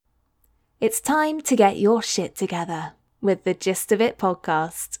It's time to get your shit together with the Gist of It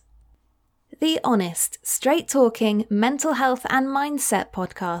podcast. The honest, straight-talking mental health and mindset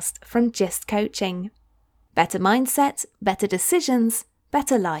podcast from Gist Coaching. Better mindset, better decisions,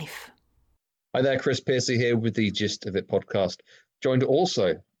 better life. Hi there, Chris Piercy here with the Gist of It podcast, joined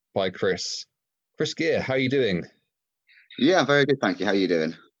also by Chris Gear. How are you doing? Yeah, very good, thank you. How are you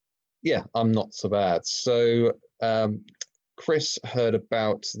doing? Yeah, I'm not so bad. So Chris heard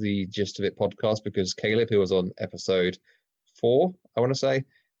about the Gist of It podcast because Caleb, who was on episode 4, I want to say,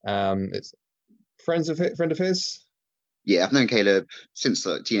 it's friend of his. Yeah, I've known Caleb since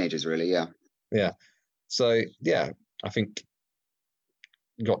teenagers, really. Yeah. So yeah, I think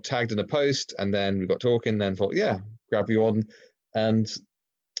got tagged in a post, and then we got talking. Then thought, yeah, grab you on, and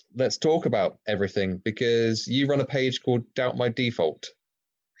let's talk about everything because you run a page called Doubt My Default.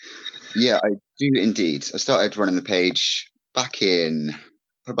 Yeah, I do indeed. I started running the page back in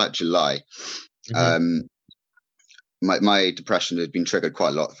about July. Mm-hmm. My depression had been triggered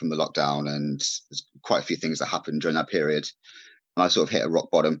quite a lot from the lockdown, and there's quite a few things that happened during that period. And I sort of hit a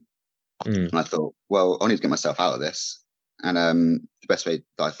rock bottom. And I thought, well, I need to get myself out of this. And the best way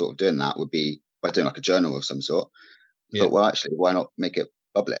that I thought of doing that would be by doing like a journal of some sort. I thought, well, actually, why not make it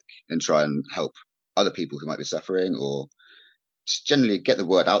public and try and help other people who might be suffering, or just generally get the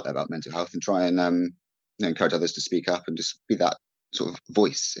word out there about mental health and try and encourage others to speak up and just be that sort of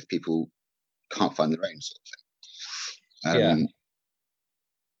voice if people can't find their own sort of thing.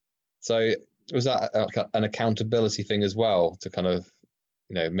 So was that an accountability thing as well, to kind of,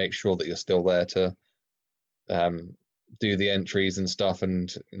 make sure that you're still there to do the entries and stuff,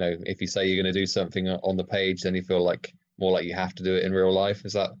 and if you say you're going to do something on the page, then you feel like more like you have to do it in real life?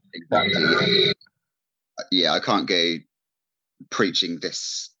 Is that exactly? Yeah, I can't go preaching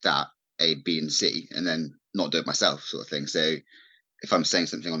this, that, A, B, and C, and then not do it myself, sort of thing. So if I'm saying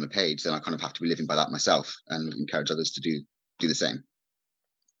something on the page, then I kind of have to be living by that myself and encourage others to do the same.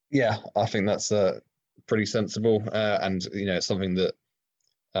 Yeah, I think that's pretty sensible, and it's something that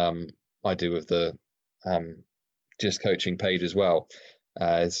I do with the Gist Coaching page as well.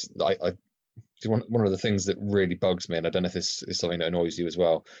 One of the things that really bugs me, and I don't know if this is something that annoys you as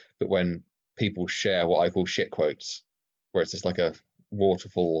well, but when people share what I call shit quotes, where it's just like a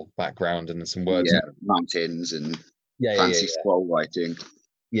waterfall background and some words, mountains and fancy scroll writing.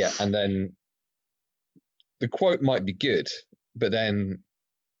 Yeah, and then the quote might be good, but then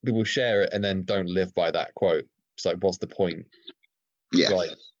people share it and then don't live by that quote. It's like, what's the point? Yeah,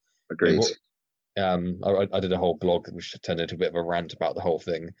 agreed. I did a whole blog which turned into a bit of a rant about the whole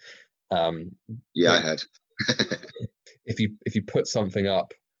thing. I heard. if you put something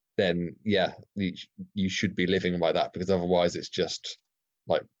up, then you should be living by that, because otherwise it's just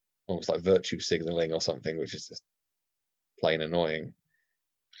like almost like virtue signaling or something, which is just plain annoying.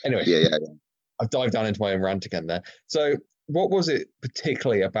 Anyway, I've dived down into my own rant again there. So what was it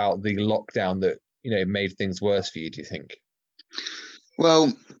particularly about the lockdown that made things worse for you, do you think?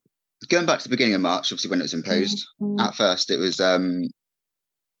 Well, going back to the beginning of March, obviously when it was imposed, at first it was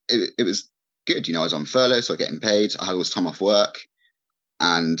it was good. I was on furlough, so I was getting paid. I had all this time off work,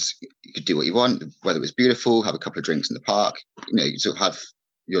 and you could do what you want, whether it was beautiful, have a couple of drinks in the park. You sort of have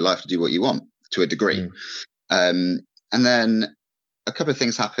your life to do what you want to a degree. And then a couple of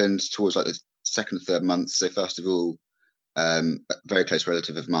things happened towards like the second or third month. So first of all, a very close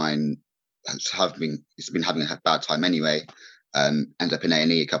relative of mine has been having a bad time anyway. Ended up in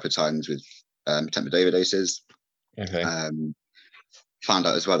A&E a couple of times with attempted overdoses. Okay. Found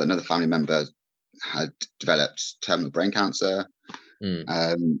out as well that another family member had developed terminal brain cancer. So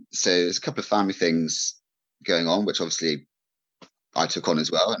there's a couple of family things going on, which obviously I took on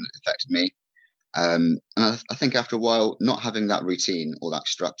as well, and it affected me. And I think after a while, not having that routine or that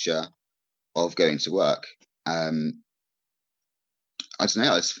structure of going to work, I don't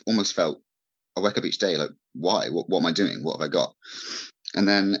know, I almost felt, I wake up each day like, why? What am I doing? What have I got? And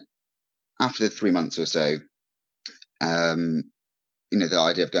then after the 3 months or so, the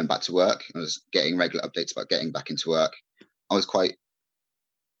idea of going back to work, I was getting regular updates about getting back into work. I was quite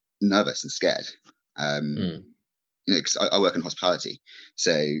nervous and scared. Because I work in hospitality,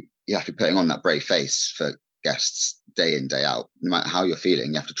 so you have to be putting on that brave face for guests day in, day out. No matter how you're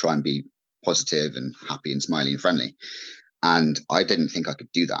feeling, you have to try and be positive and happy and smiley and friendly. And I didn't think I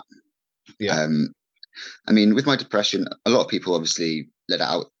could do that. Yeah. With my depression, a lot of people obviously let it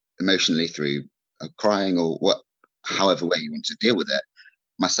out emotionally through crying or however way you want to deal with it.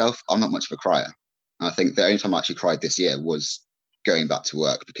 Myself, I'm not much of a crier. And I think the only time I actually cried this year was going back to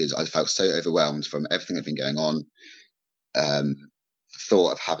work, because I felt so overwhelmed from everything that had been going on.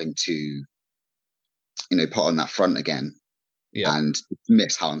 Thought of having to, put on that front again and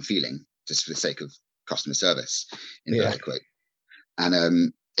miss how I'm feeling. just for the sake of customer service in Yeah. quote.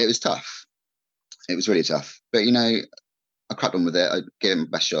 And it was tough. It was really tough. But I cracked on with it. I gave it my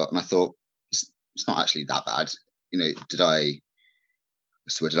best shot, and I thought it's not actually that bad. Did I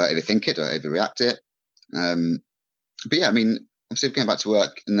overthink it? Did I overreact it? But yeah, I mean, obviously going back to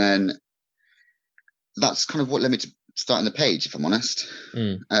work, and then that's kind of what led me to starting the page, if I'm honest.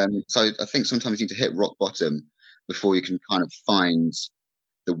 So I think sometimes you need to hit rock bottom before you can kind of find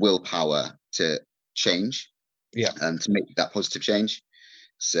the willpower to change, to make that positive change.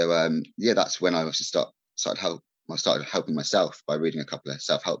 So yeah, that's when I also started helping myself by reading a couple of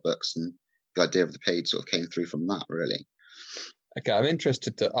self-help books, and the idea of the page sort of came through from that, really. Okay, I'm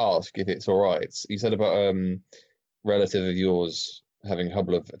interested to ask if it's all right. You said about relative of yours having a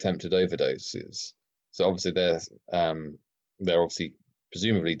couple of attempted overdoses. So obviously they're obviously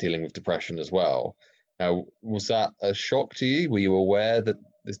presumably dealing with depression as well. Now, was that a shock to you? Were you aware that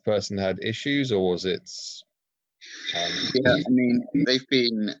this person had issues, or was it? Yeah, I mean, they've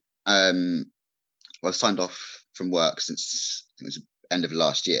been signed off from work since it was end of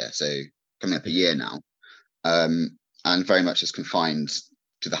last year, so coming up a year now, and very much just confined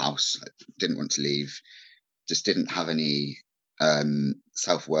to the house. Didn't want to leave, just didn't have any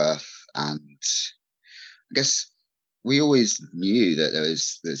self-worth, and I guess we always knew that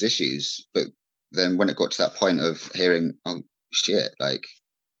there's issues, but then when it got to that point of hearing, oh shit, like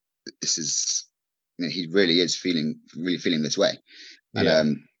this is, he really is feeling this way,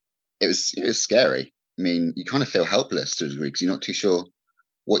 and it was scary. I mean, you kind of feel helpless to a degree because you're not too sure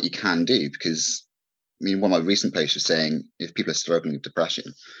what you can do. Because I mean, one of my recent posts was saying if people are struggling with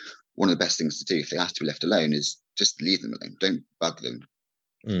depression, one of the best things to do if they have to be left alone is just leave them alone. Don't bug them.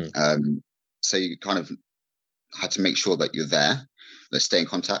 So you kind of had to make sure that you're there, that stay in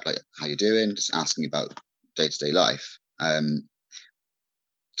contact, like how you're doing, just asking about day-to-day life.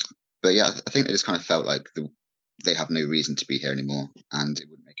 But yeah, I think they just kind of felt like they have no reason to be here anymore, and it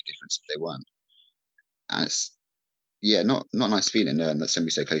wouldn't make a difference if they weren't. And it's not a nice feeling knowing that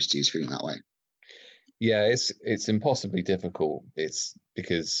somebody so close to you is feeling that way. Yeah, it's impossibly difficult. It's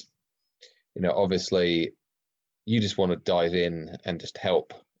because obviously you just want to dive in and just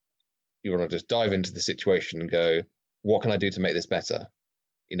help. You want to just dive into the situation and go, what can I do to make this better?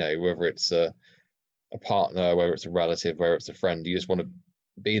 Whether it's a partner, whether it's a relative, whether it's a friend, you just want to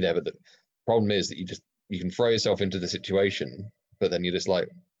be there. But the problem is that you can throw yourself into the situation, but then you're just like,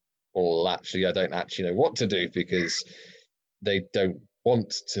 well, actually, I don't actually know what to do, because they don't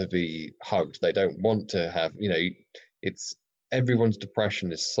want to be hugged. They don't want to have, it's everyone's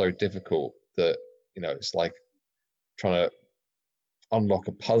depression is so difficult that, it's like trying to unlock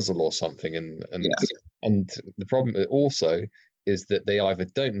a puzzle or something. And the problem also is that they either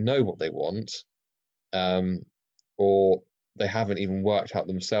don't know what they want, or they haven't even worked out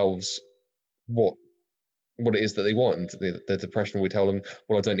themselves what it is that they want. The depression, we tell them,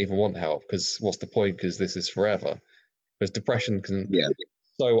 well, I don't even want help, because what's the point, because this is forever. Because depression can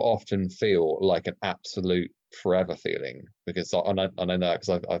so often feel like an absolute forever feeling, because I know that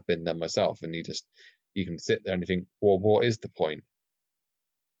because I've been there myself, and you can sit there and you think, well, what is the point?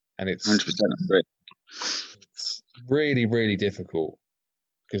 And it's 100% agree. It's really, really difficult,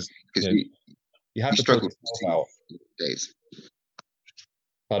 because you have to struggle put yourself out. Days.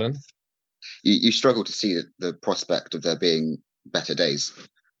 Pardon? You struggle to see the prospect of there being better days.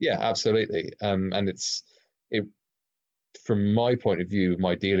 Yeah, absolutely. And it from my point of view,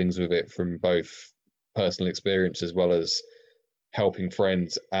 my dealings with it from both personal experience as well as helping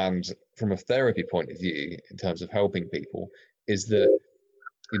friends, and from a therapy point of view in terms of helping people, is that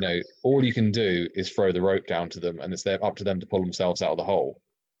all you can do is throw the rope down to them, and it's up to them to pull themselves out of the hole.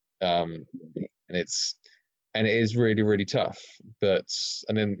 And it is really, really tough.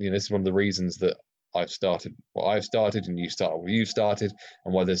 And then this is one of the reasons that I've started what I've started, and you started what you've started,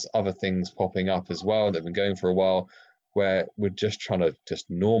 and why there's other things popping up as well that have been going for a while, where we're just trying to just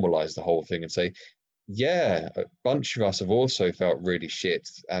normalize the whole thing and say, yeah, a bunch of us have also felt really shit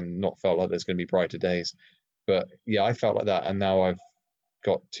and not felt like there's going to be brighter days. But yeah, I felt like that, and now I've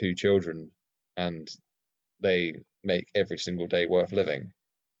got 2 children, and they make every single day worth living,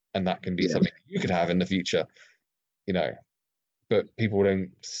 and that can be something you could have in the future, but people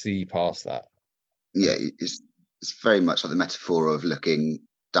don't see past that. Yeah, it's very much like the metaphor of looking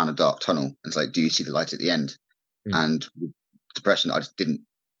down a dark tunnel. It's like, do you see the light at the end? And with depression, I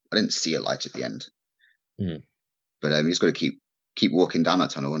didn't see a light at the end. But you just got to keep walking down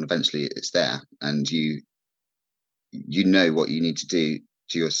that tunnel, and eventually it's there, and you know what you need to do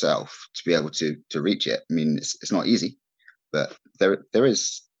to yourself to be able to reach it. I mean, it's not easy, but there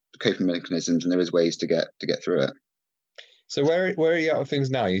is coping mechanisms, and there is ways to get through it. So where are you at with things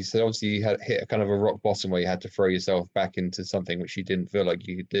now? You said obviously you had hit a kind of a rock bottom where you had to throw yourself back into something which you didn't feel like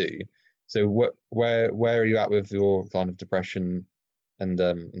you could do. So where are you at with your kind of depression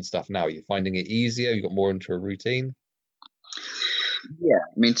and stuff now? Are you finding it easier? You got more into a routine? Yeah,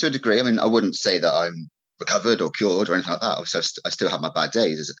 I mean, to a degree. I mean, I wouldn't say that I'm recovered or cured or anything like that. Obviously, I still have my bad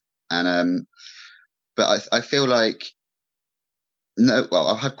days, and but I feel like no. Well,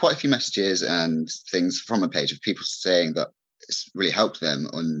 I've had quite a few messages and things from a page of people saying that it's really helped them,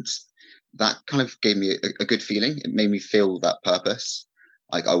 and that kind of gave me a good feeling. It made me feel that purpose,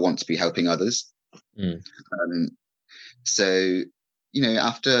 like I want to be helping others. Mm. So, you know,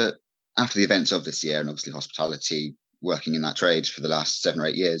 after the events of this year, and obviously hospitality, working in that trade for the last 7 or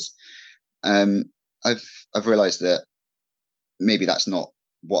 8 years, um, I've realised that maybe that's not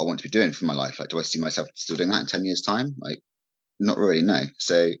what I want to be doing for my life. Like, do I see myself still doing that in 10 years' time? Like, not really, no.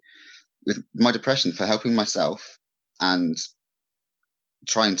 So, with my depression, for helping myself and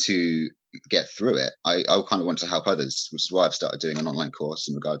trying to get through it, I kind of want to help others, which is why I've started doing an online course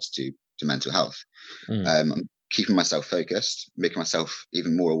in regards to mental health. I'm keeping myself focused, making myself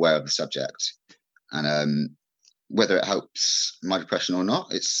even more aware of the subject, and whether it helps my depression or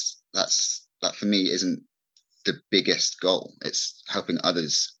not, that for me isn't the biggest goal. It's helping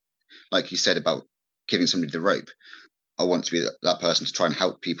others, like you said about giving somebody the rope. I want to be that person to try and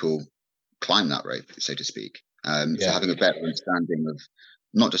help people climb that rope, so to speak. So having a better understanding of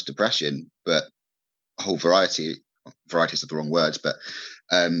not just depression, but a whole varieties are the wrong words, but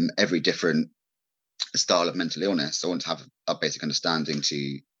every different style of mental illness. I want to have a basic understanding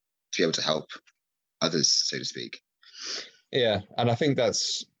to be able to help others, so to speak. Yeah, and I think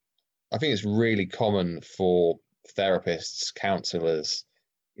it's really common for therapists, counselors,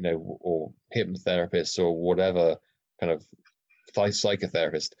 you know, or hypnotherapists or whatever kind of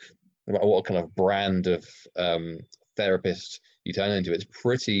psychotherapist, no matter what kind of brand of therapist you turn into, it's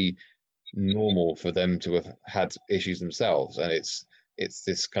pretty normal for them to have had issues themselves. And it's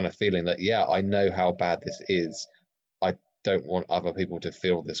this kind of feeling that, yeah, I know how bad this is. I don't want other people to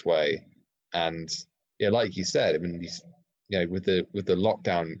feel this way. And yeah, like you said, I mean, you know, with the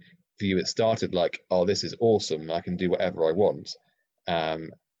lockdown for you, it started like, oh, this is awesome. I can do whatever I want.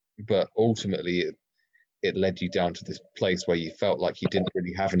 But ultimately, it led you down to this place where you felt like you didn't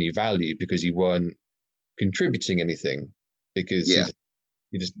really have any value because you weren't contributing anything, because you're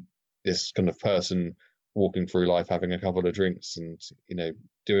just this kind of person walking through life having a couple of drinks and, you know,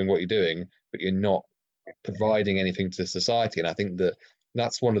 doing what you're doing, but you're not providing anything to society. And I think that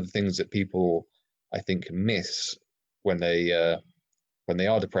that's one of the things that people, I think, miss when they are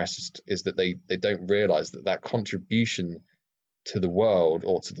depressed, is that they don't realize that contribution to the world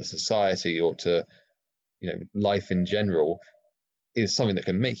or to the society or to, you know, life in general is something that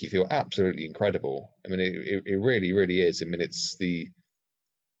can make you feel absolutely incredible. I mean, it really, really is. I mean, it's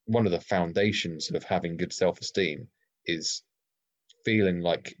one of the foundations of having good self-esteem is feeling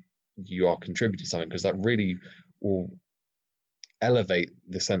like you are contributing to something, because that really will elevate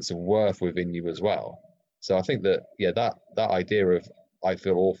the sense of worth within you as well. So I think that, yeah, that idea of I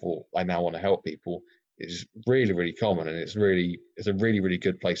feel awful, I now want to help people, is really, really common, and it's a really, really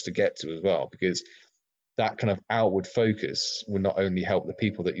good place to get to as well, because that kind of outward focus will not only help the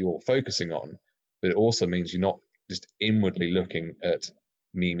people that you're focusing on, but it also means you're not just inwardly looking at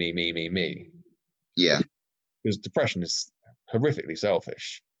me. Yeah. Because depression is horrifically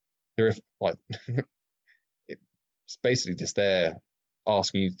selfish. Like it's basically just there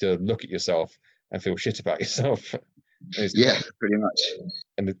asking you to look at yourself and feel shit about yourself. Yeah, pretty much.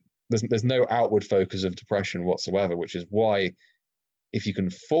 And there's no outward focus of depression whatsoever, which is why if you can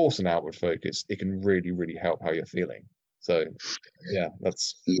force an outward focus, it can really, really help how you're feeling. So yeah,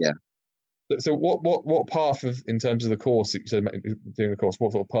 So what path of, in terms of the course, so doing the course,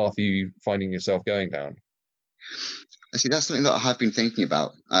 what sort of path are you finding yourself going down? See, that's something that I have been thinking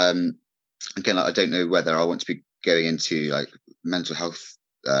about. Again, like, I don't know whether I want to be going into like mental health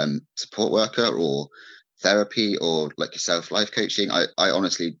support worker or therapy or like yourself, life coaching. I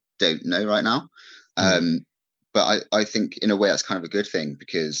honestly don't know right now. But I think in a way that's kind of a good thing,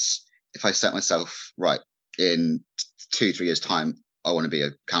 because if I set myself right, in 2-3 years' time, I want to be a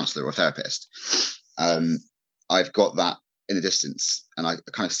counselor or a therapist. I've got that in the distance, and I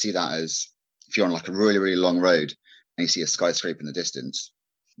kind of see that as, if you're on like a really, really long road and you see a skyscraper in the distance,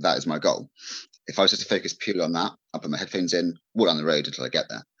 that is my goal. If I was just to focus purely on that, I'll put my headphones in, walk down the road until I get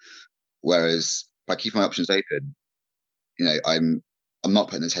there. Whereas by keeping my options open, you know, I'm not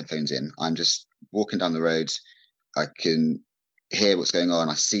putting those headphones in. I'm just walking down the road. I can hear what's going on.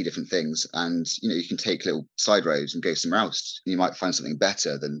 I see different things, and you know, you can take little side roads and go somewhere else. You might find something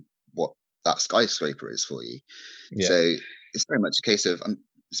better than what that skyscraper is for you. Yeah. So it's very much a case of I'm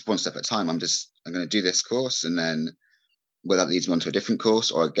just one step at a time. I'm going to do this course, and then whether that leads me on to a different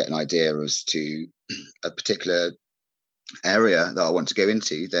course or I get an idea as to a particular area that I want to go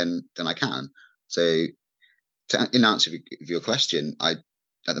into, then I can. So in answer of your question, at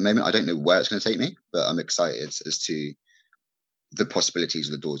the moment I don't know where it's going to take me, but I'm excited as to the possibilities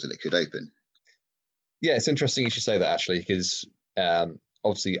of the doors that it could open. Yeah, it's interesting you should say that, actually, because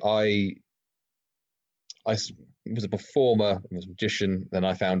obviously I was a performer, I was a magician, then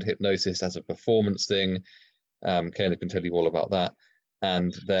I found hypnosis as a performance thing. Caleb can tell you all about that.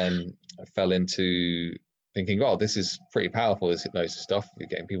 And then I fell into thinking, oh, this is pretty powerful, this hypnosis stuff. You're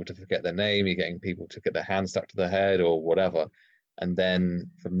getting people to forget their name, you're getting people to get their hand stuck to their head or whatever. And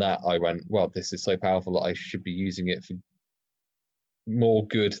then from that, I went, well, this is so powerful that I should be using it for more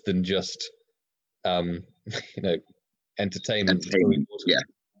good than just, entertainment. Yeah.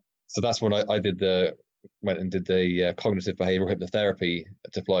 So that's when I went and did the cognitive behavioral hypnotherapy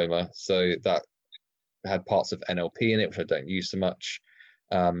diploma. So that had parts of NLP in it, which I don't use so much.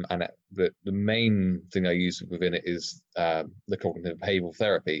 And the main thing I use within it is the cognitive behavioral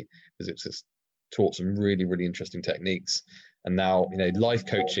therapy, because it's just taught some really, really interesting techniques. And now, life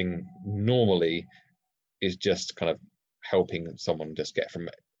coaching normally is just kind of helping someone just get from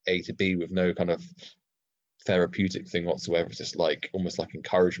A to B with no kind of therapeutic thing whatsoever. It's just like almost like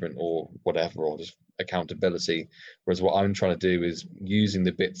encouragement or whatever, or just accountability. Whereas what I'm trying to do is using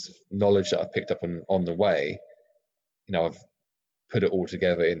the bits of knowledge that I've picked up on the way, I've put it all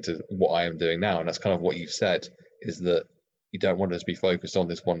together into what I am doing now. And that's kind of what you've said, is that you don't want us to be focused on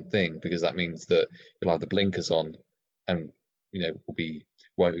this one thing, because that means that you'll have the blinkers on and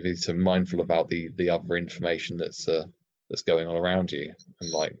won't be so mindful about the other information that's going on around you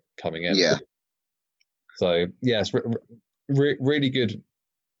and like coming in. Yeah. So yeah, it's really good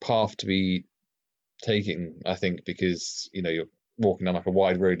path to be taking, I think, because you're walking down like a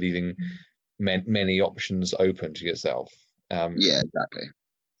wide road, leaving many options open to yourself. Yeah, exactly.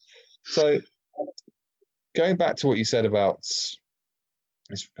 So going back to what you said about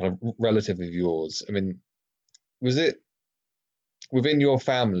this kind of relative of yours, I mean, was it within your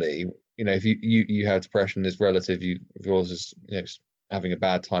family, if you had depression, this relative of yours is having a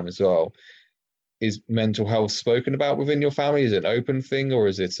bad time as well, is mental health spoken about within your family? Is it an open thing, or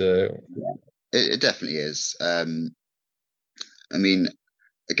is it a... It definitely is. I mean,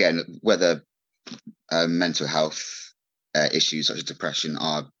 again, whether mental health issues such as depression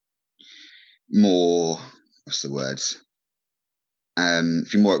are more, what's the word?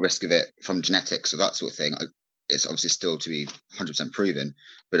 If you're more at risk of it from genetics or that sort of thing, it's obviously still to be 100% proven.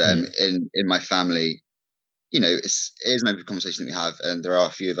 But in my family, it is an open conversation that we have, and there are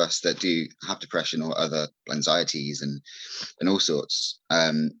a few of us that do have depression or other anxieties and all sorts.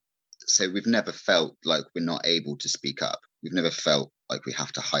 So we've never felt like we're not able to speak up. We've never felt like we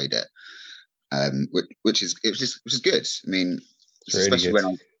have to hide it, which is good. I mean, especially when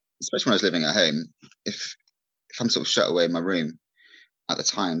I was living at home, if I'm sort of shut away in my room at the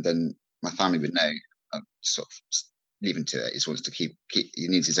time, then my family would know. I'm sort of leaving to it. He just wants to keep. He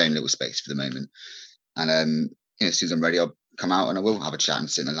needs his own little space for the moment. And as soon as I'm ready, I'll come out and I will have a chat and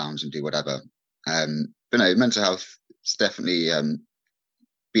sit in the lounge and do whatever. But no, mental health has definitely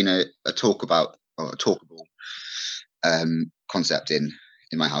been a talkable concept in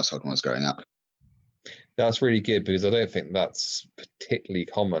my household when I was growing up. That's really good, because I don't think that's particularly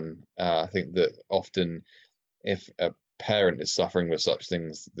common. I think that often if a parent is suffering with such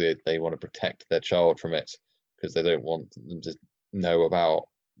things, they want to protect their child from it, because they don't want them to know about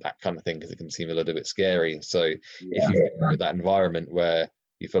that kind of thing, because it can seem a little bit scary. So if you get that environment where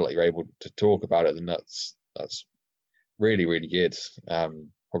you feel like you're able to talk about it, then that's really, really good.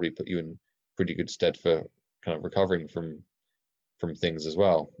 Probably put you in pretty good stead for kind of recovering from things as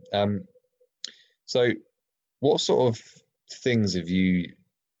well. So what sort of things have you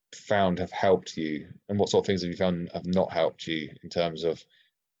found have helped you, and what sort of things have you found have not helped you in terms of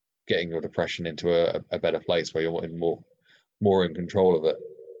getting your depression into a better place where you're more in control of it?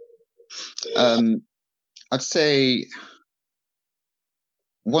 I'd say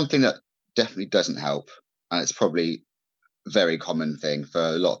one thing that definitely doesn't help, and it's probably a very common thing for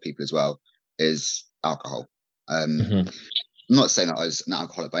a lot of people as well, is alcohol. I'm not saying that I was an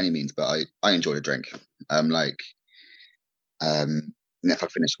alcoholic by any means, but I enjoyed a drink. If I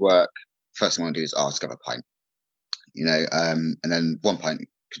finish work, first thing I want to do is ask have a pint, and then one pint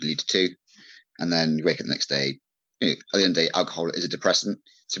could lead to two, and then you wake up the next day. At the end of the day, alcohol is a depressant,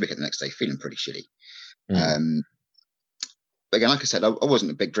 so you wake up the next day feeling pretty shitty. But again, like I said, I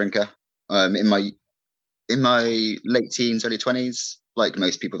wasn't a big drinker. In my late teens, early 20s, like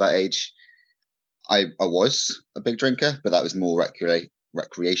most people that age, I was a big drinker, but that was more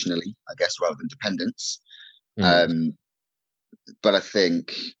recreationally, I guess, rather than dependence. Mm. But I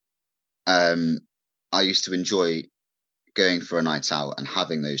think I used to enjoy going for a night out and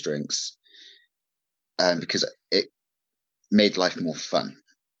having those drinks because it made life more fun,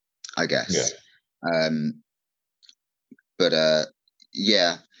 I guess. But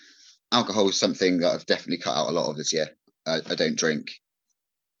yeah, alcohol is something that I've definitely cut out a lot of this year. I don't drink,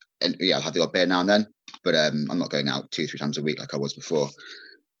 and yeah, I'll have the odd beer now and then, but I'm not going out 2-3 times a week like I was before.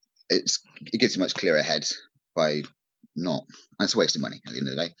 It gives you a much clearer head by not, and it's a waste of money at the end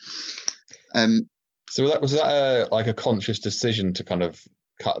of the day. So was that like a conscious decision to kind of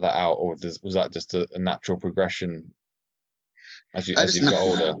cut that out, or was that just a natural progression as you got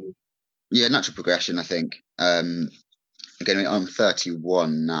older? Yeah, natural progression, I think. Again, I'm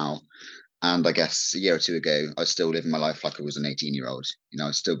 31 now, and I guess a year or two ago, I was still living my life like I was an 18-year-old. You know,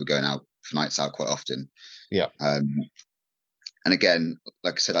 I'd still be going out for nights out quite often. Yeah. And again,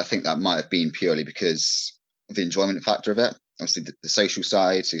 like I said, I think that might have been purely because of the enjoyment factor of it. Obviously, the social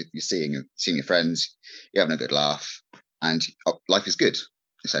side, so you're seeing your friends, you're having a good laugh, and life is good,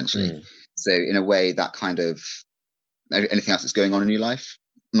 essentially. So in a way, that kind of anything else that's going on in your life,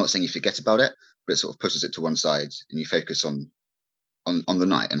 I'm not saying you forget about it, but it sort of pushes it to one side and you focus on the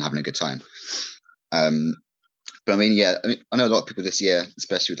night and having a good time. But I mean, yeah, I know a lot of people this year,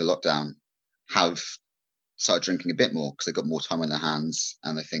 especially with the lockdown, have started drinking a bit more because they've got more time on their hands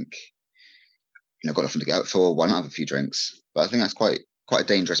and they think, you know, got nothing to go out for, why not have a few drinks? But I think that's quite a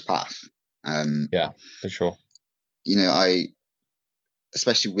dangerous path. Yeah, for sure. You know,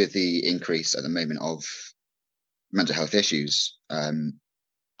 especially with the increase at the moment of mental health issues,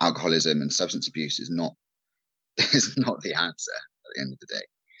 alcoholism and substance abuse is not the answer at the end of the day.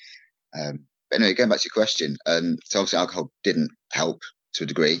 But anyway, going back to your question, so obviously alcohol didn't help to a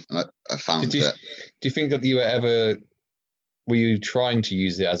degree. And I found that. Do you think that were you trying to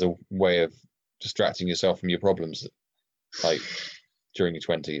use it as a way of distracting yourself from your problems, like during your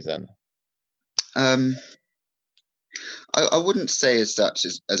 20s then? I wouldn't say as such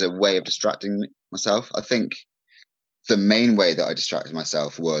as a way of distracting myself. I think the main way that I distracted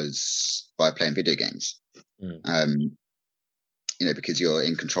myself was by playing video games. You know, because you're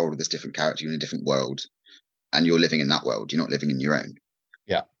in control of this different character, you're in a different world, and you're living in that world. You're not living in your own.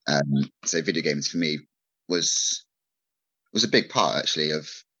 Yeah. So video games for me was a big part actually of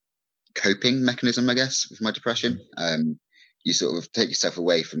coping mechanism, I guess, with my depression. You sort of take yourself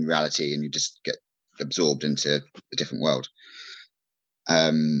away from reality and you just get absorbed into a different world.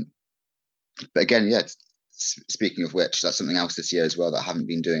 But again, yeah, speaking of which, that's something else this year as well that I haven't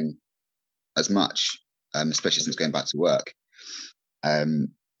been doing as much, especially since going back to work.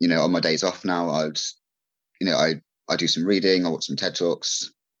 You know, on my days off now, I do some reading, I watch some TED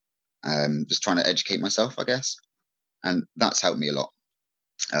Talks, just trying to educate myself, I guess. And that's helped me a lot.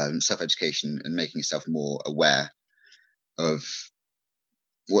 Self-education and making yourself more aware of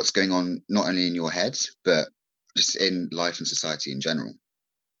what's going on, not only in your head, but just in life and society in general.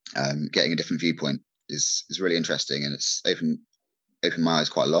 Getting a different viewpoint is really interesting, and it's opened my eyes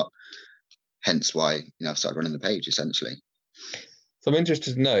quite a lot. Hence why, you know, I've started running the page essentially. So I'm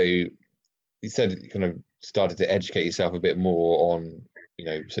interested to know, you said you kind of started to educate yourself a bit more on, you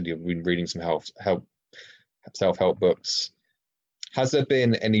know, said you've been reading some self-help books. Has there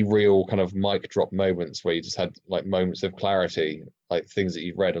been any real kind of mic drop moments where you just had like moments of clarity, like things that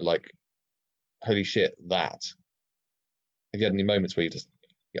you've read are like, holy shit, that? Have you had any moments where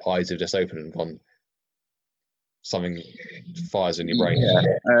your eyes have just opened and gone, something fires in your brain?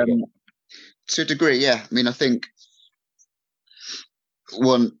 Yeah. To a degree, yeah. I mean, I think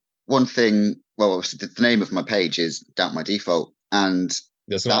one thing, well, obviously the name of my page is Doubt My Default, and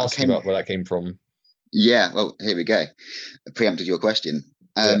there's an asking about where that came from. Yeah, well, here we go. I preempted your question.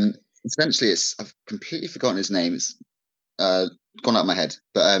 Essentially, I've completely forgotten his name. It's gone out of my head.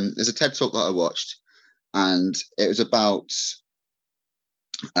 But there's a TED Talk that I watched, and it was about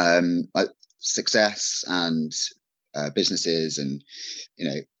like success and businesses, and you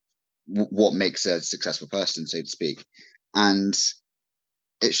know what makes a successful person, so to speak. And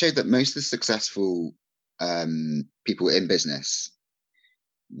it showed that most of the successful people in business,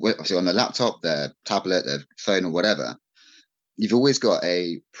 obviously on their laptop, their tablet, their phone, or whatever, you've always got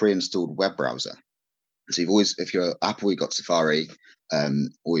a pre-installed web browser. So if you're Apple, you've got Safari,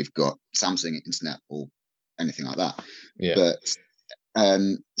 or you've got Samsung Internet or anything like that. Yeah. But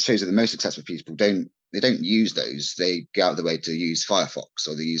it shows that the most successful people don't use those. They go out of the way to use Firefox,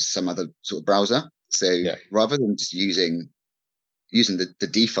 or they use some other sort of browser. So rather than just using the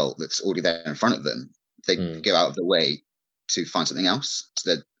default that's already there in front of them, they go out of the way to find something else.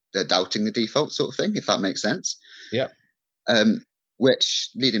 So doubting the default sort of thing, if that makes sense. Yeah. Which,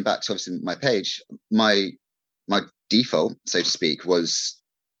 leading back to obviously my page, my default, so to speak, was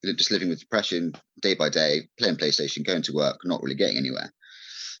just living with depression day by day, playing PlayStation, going to work, not really getting anywhere.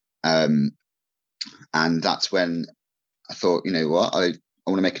 And that's when I thought, you know what, I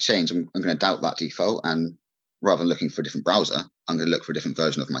want to make a change. I'm going to doubt that default, and rather than looking for a different browser, I'm going to look for a different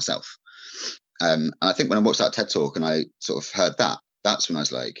version of myself. And I think when I watched that TED talk and I sort of heard that, that's when I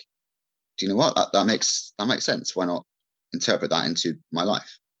was like, do you know what, that makes sense. Why not interpret that into my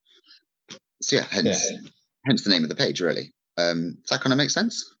life? So yeah, hence the name of the page, really. Does that kind of make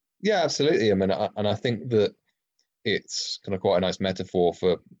sense? Yeah, absolutely. I mean, and I think that it's kind of quite a nice metaphor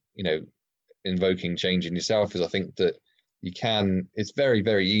for, you know, invoking change in yourself, is I think that it's very,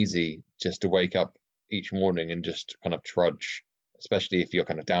 very easy just to wake up each morning and just kind of trudge, especially if you're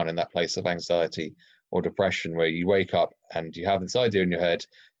kind of down in that place of anxiety or depression, where you wake up and you have this idea in your head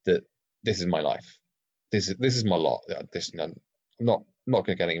that this is my life, this is my lot, I'm not going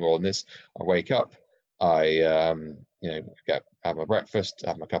to get any more than this. I wake up, I have my breakfast,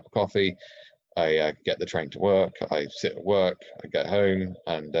 have my cup of coffee, I get the train to work, I sit at work, I get home,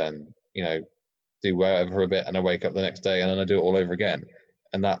 and then, you know, do whatever for a bit, and I wake up the next day and then I do it all over again.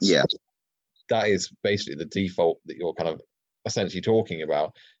 And that is basically the default that you're kind of essentially talking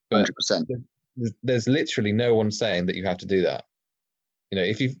about. But 100%. There's literally no one saying that you have to do that. You know,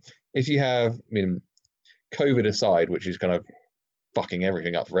 if you have, I mean, COVID aside, which is kind of fucking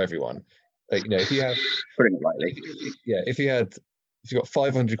everything up for everyone, you know, if you have, putting it lightly, if you've got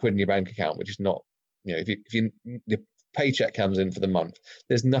 500 quid in your bank account, which is not, you know, if your paycheck comes in for the month,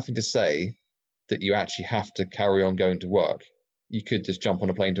 there's nothing to say that you actually have to carry on going to work. You could just jump on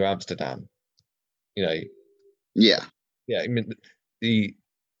a plane to Amsterdam, you know. Yeah. I mean,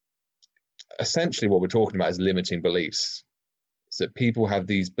 essentially what we're talking about is limiting beliefs. So people have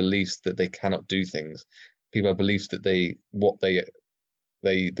these beliefs that they cannot do things. People have beliefs that the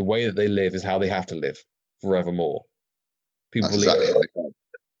way that they live is how they have to live forevermore. People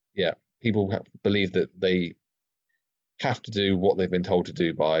believe that they have to do what they've been told to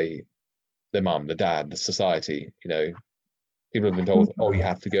do by their mum, the dad, the society. You know, people have been told, oh, you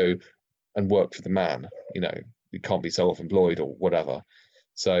have to go and work for the man. You know, you can't be self-employed or whatever.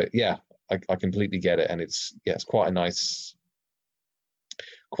 So yeah, I completely get it, and it's quite a nice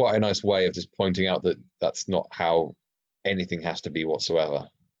way of just pointing out that that's not how anything has to be whatsoever.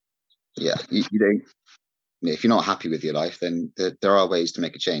 Yeah, you don't. If you're not happy with your life, then there are ways to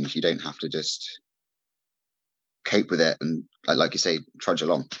make a change. You don't have to just cope with it and, like you say, trudge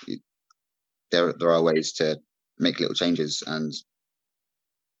along. There are ways to make little changes and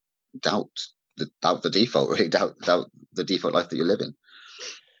doubt the default, really, doubt the default life that you're living.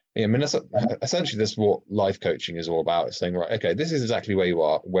 Yeah, I mean, essentially this is what life coaching is all about. It's saying, right, okay, this is exactly where you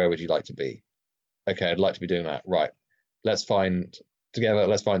are. Where would you like to be? Okay, I'd like to be doing that. Right, let's find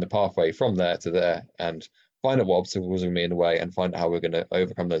the pathway from there to there, and find out what obstacles are in the way, and find out how we're going to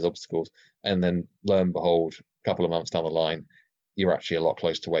overcome those obstacles. And then, lo and behold, a couple of months down the line, you're actually a lot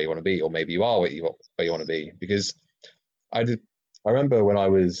closer to where you want to be, or maybe you are where you want to be. Because I remember when I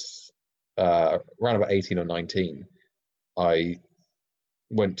was around about 18 or 19, I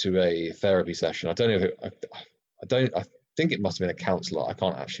went to a therapy session. I think it must have been a counselor. I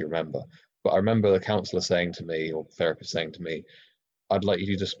can't actually remember, but I remember the counselor saying to me, or the therapist saying to me, I'd like you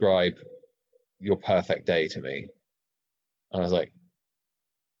to describe your perfect day to me. And I was like,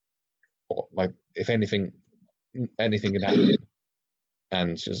 if anything can happen.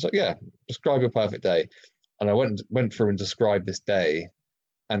 And she was like, yeah, describe your perfect day. And I went through and described this day,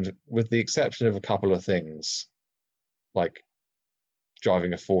 and with the exception of a couple of things, like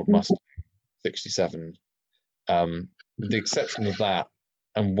driving a Ford Mustang 67, with the exception of that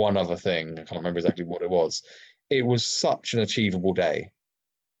and one other thing, I can't remember exactly what it was such an achievable day.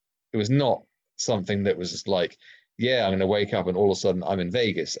 It was not something that was just like, yeah, I'm going to wake up and all of a sudden I'm in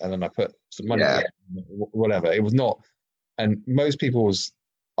Vegas and then I put some money in, whatever. It was not. And most people's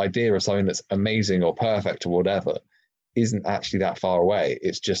idea of something that's amazing or perfect or whatever isn't actually that far away.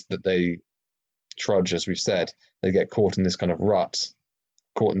 It's just that they trudge, as we've said, they get caught in this kind of rut,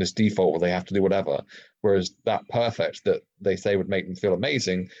 caught in this default where they have to do whatever. Whereas that perfect that they say would make them feel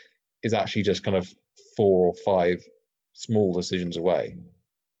amazing is actually just kind of 4 or 5 small decisions away.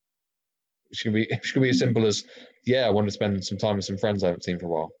 It should be as simple as, yeah, I want to spend some time with some friends I haven't seen for a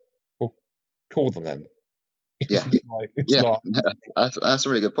while. Well, call them then. Yeah. That's a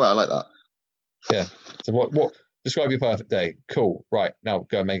really good point. I like that. Yeah. So what describe your perfect day? Cool. Right. Now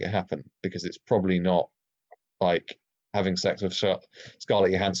go and make it happen, because it's probably not like having sex with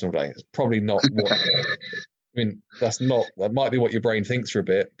Scarlett Johansson all day. It's probably not what I mean, that might be what your brain thinks for a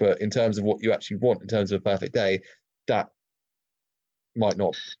bit, but in terms of what you actually want, in terms of a perfect day, that might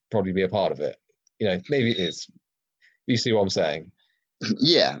not probably be a part of it. Maybe it is. You see what I'm saying?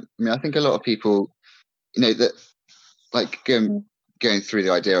 Yeah. I mean, I think a lot of people, that like going through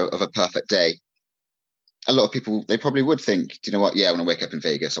the idea of a perfect day, a lot of people, they probably would think, do you know what? Yeah, I want to wake up in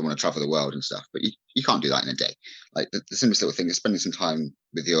Vegas. I want to travel the world and stuff. But you can't do that in a day. Like the simplest little thing is spending some time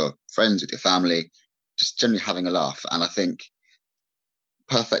with your friends, with your family, just generally having a laugh. And I think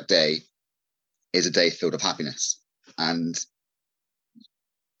perfect day is a day filled with happiness. And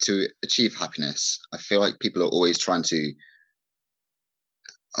to achieve happiness, I feel like people are always trying to,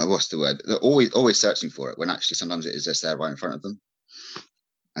 what's the word? They're always searching for it when actually sometimes it is just there right in front of them.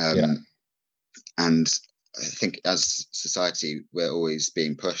 Yeah. And I think as society, we're always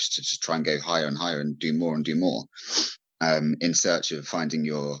being pushed to just try and go higher and higher and do more, in search of finding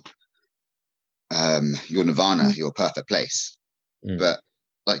your nirvana, your perfect place. But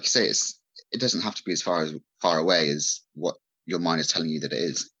like you say, it doesn't have to be as far away as what your mind is telling you that it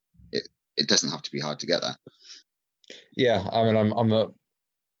is. It doesn't have to be hard to get there. Yeah, I mean, I'm a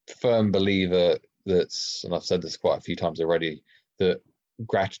firm believer that, and I've said this quite a few times already, that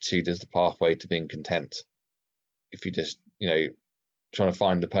gratitude is the pathway to being content. If you just, trying to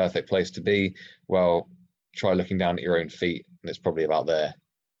find the perfect place to be, well, try looking down at your own feet, and it's probably about there.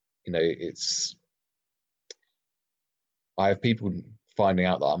 I have people finding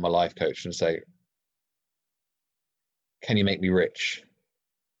out that I'm a life coach and say, can you make me rich?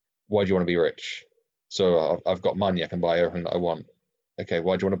 Why do you want to be rich? So I've got money, I can buy everything that I want. Okay,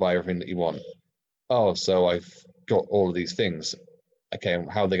 why do you want to buy everything that you want? Oh, so I've got all of these things. Okay,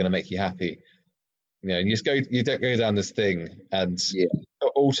 how are they going to make you happy? And you go down this thing, and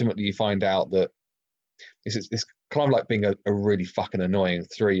ultimately you find out that it's kind of like being a really fucking annoying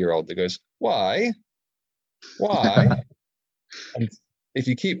 3-year-old that goes, why? And if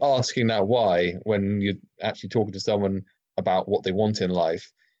you keep asking that why when you're actually talking to someone about what they want in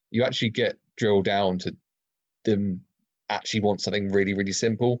life, you actually get drilled down to them actually want something really, really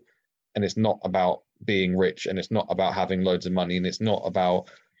simple. And it's not about being rich, and it's not about having loads of money, and it's not about,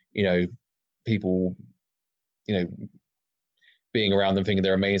 people, being around them thinking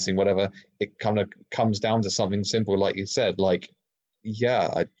they're amazing, whatever. It kind of comes down to something simple, like you said, like,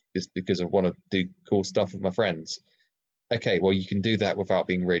 just because I want to do cool stuff with my friends. Okay, well, you can do that without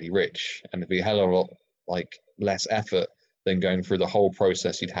being really rich, and it'd be a hell of a lot less effort than going through the whole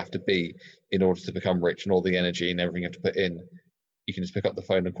process you'd have to be in order to become rich, and all the energy and everything you have to put in. You can just pick up the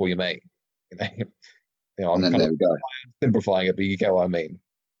phone and call your mate. I'm kind of simplifying it, but you get what I mean.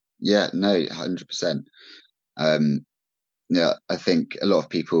 Yeah, no, 100%. I think a lot of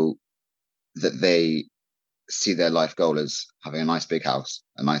people, that they see their life goal as having a nice big house,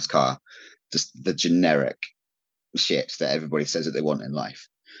 a nice car, just the generic shit that everybody says that they want in life.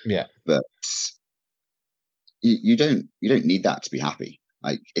 Yeah. But you don't need that to be happy.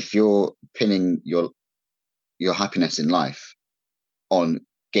 Like, if you're pinning your happiness in life on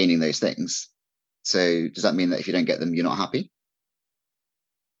gaining those things, so does that mean that if you don't get them, you're not happy?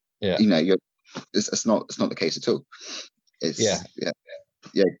 Yeah. It's not the case at all. It's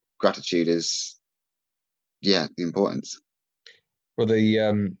gratitude is the importance. Well,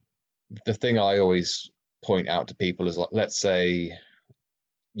 the thing I always point out to people is, like, let's say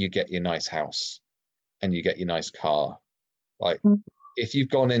you get your nice house and you get your nice car. Like, if you've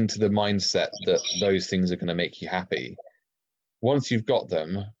gone into the mindset that those things are going to make you happy, once you've got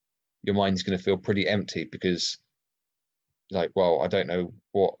them, your mind's going to feel pretty empty, because, like, well, I don't know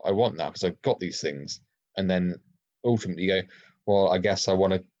what I want now because I've got these things. And then ultimately you go, well, I guess I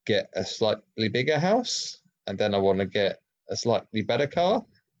want to get a slightly bigger house, and then I want to get a slightly better car,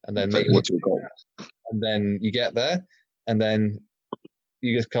 and then maybe and then you get there, and then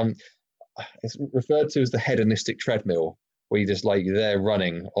you just come. It's referred to as the hedonistic treadmill, where you just, like, you're there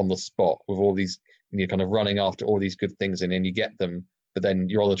running on the spot with all these, and you're kind of running after all these good things, and then you get them, but then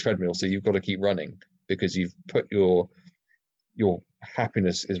you're on the treadmill, so you've got to keep running because you've put your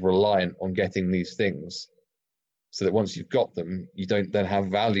happiness is reliant on getting these things, so that once you've got them, you don't then have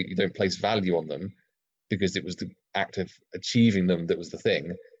value, you don't place value on them, because it was the act of achieving them that was the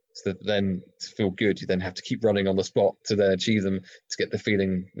thing. So that then, to feel good, you then have to keep running on the spot to then achieve them, to get the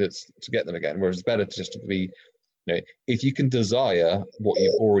feeling that's to get them again. Whereas it's better to just be, if you can desire what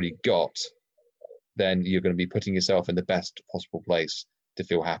you've already got, then you're going to be putting yourself in the best possible place to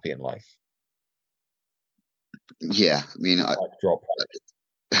feel happy in life. Yeah, I mean, drop.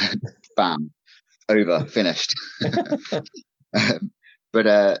 Bam, over, finished. But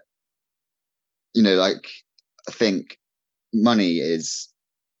I think money is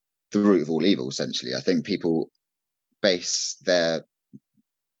the root of all evil, essentially. I think people base their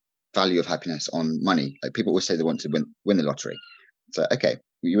value of happiness on money. Like, people always say they want to win the lottery. So, okay,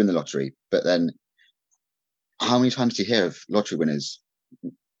 you win the lottery, but then how many times do you hear of lottery winners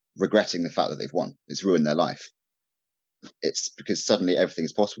regretting the fact that they've won? It's ruined their life. It's because suddenly everything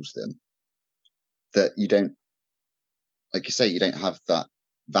is possible to them, that you don't, like you say, you don't have that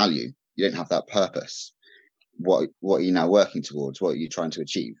value. You don't have that purpose. What are you now working towards? What are you trying to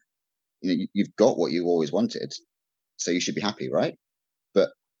achieve? You've got what you always wanted, so you should be happy, right? But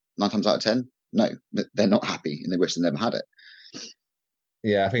 9 times out of 10, no, they're not happy and they wish they never had it.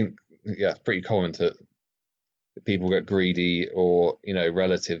 Yeah, I think it's pretty common to people get greedy, or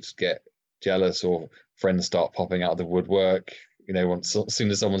relatives get jealous, or friends start popping out of the woodwork. Once as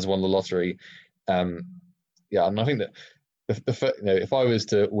soon as someone's won the lottery, and I think that if I was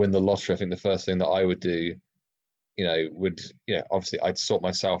to win the lottery, I think the first thing that I would do, obviously I'd sort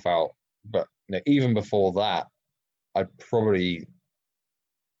myself out, but even before that, I'd probably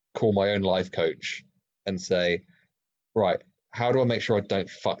call my own life coach and say, right, how do I make sure I don't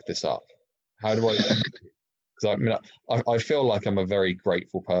fuck this up? How do I? Because I feel like I'm a very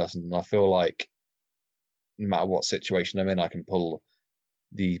grateful person, and I feel like no matter what situation I'm in, I can pull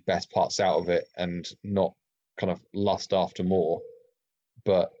the best parts out of it and not kind of lust after more.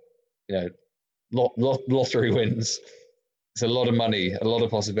 But lottery wins. It's a lot of money, a lot of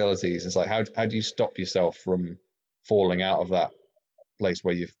possibilities. It's like, how do you stop yourself from falling out of that place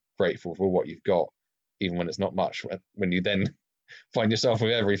where you're grateful for what you've got, even when it's not much, when you then find yourself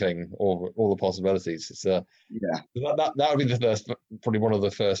with everything, or all the possibilities? It's that would be the first, probably one of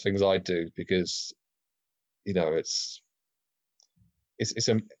the first things I'd do, because it's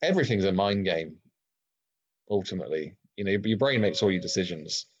everything's a mind game ultimately. Your brain makes all your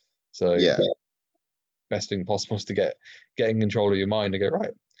decisions, so best thing possible is to get in control of your mind and go,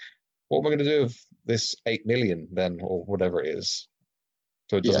 right, what am I going to do with this 8 million then, or whatever it is,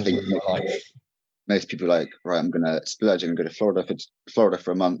 so it doesn't ruin my life. Most people are like, right, I'm going to splurge and go to Florida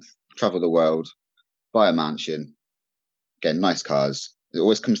for a month, travel the world, buy a mansion, get nice cars. It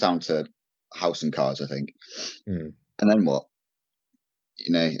always comes down to house and cars, I think. And then what?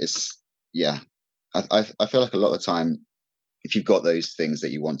 It's I feel like a lot of the time, if you've got those things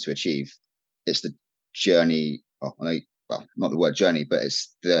that you want to achieve, it's the journey. Well, not the word journey, but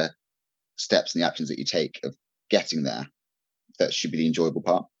it's the steps and the actions that you take of getting there that should be the enjoyable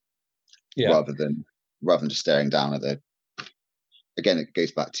part. Rather than just staring down at again, it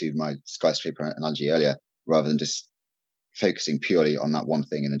goes back to my skyscraper analogy earlier. Rather than just focusing purely on that one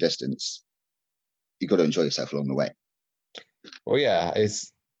thing in the distance, you've got to enjoy yourself along the way. Well, yeah,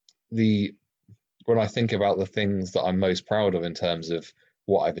 it's when I think about the things that I'm most proud of in terms of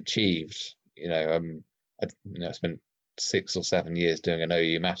what I've achieved, I spent 6 or 7 years doing an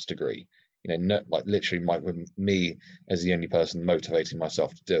OU maths degree. Like literally with me as the only person motivating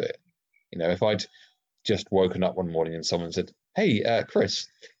myself to do it. If I'd just woken up one morning and someone said, "Hey, Chris,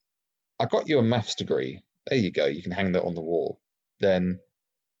 I got you a maths degree. There you go. You can hang that on the wall," then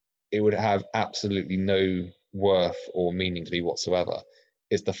it would have absolutely no worth or meaning to me whatsoever.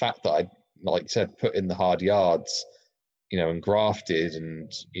 It's the fact that I, like you said, put in the hard yards, and grafted, and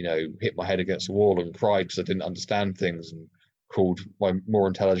hit my head against the wall and cried because I didn't understand things, and called my more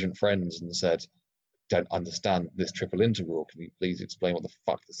intelligent friends and said, "Don't understand this triple integral. Can you please explain what the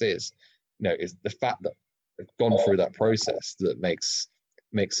fuck this is?" It's the fact that I've gone through that process that makes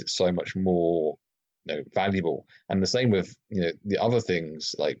it so much more valuable. And the same with the other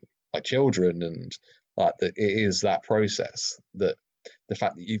things, like my children, and like that. It is that process, that the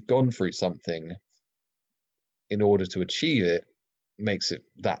fact that you've gone through something in order to achieve it makes it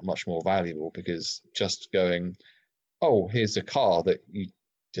that much more valuable, because just going, oh, here's a car that you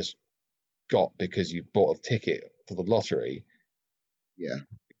just got because you bought a ticket for the lottery,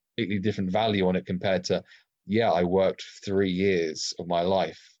 completely different value on it compared to, I worked 3 years of my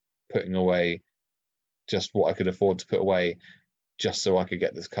life putting away just what I could afford to put away just so I could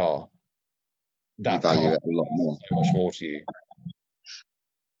get this car. That value it a lot more, so much more to you,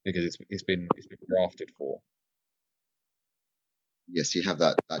 because it's been grafted for. Yes, you have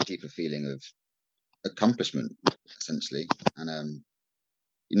that deeper feeling of accomplishment, essentially. And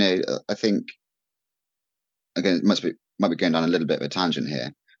I think, again, it might be going down a little bit of a tangent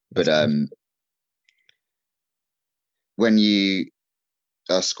here, but when you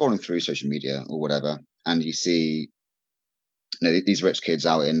are scrolling through social media or whatever, and you see these rich kids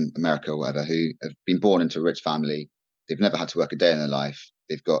out in America or whatever, who have been born into a rich family, they've never had to work a day in their life,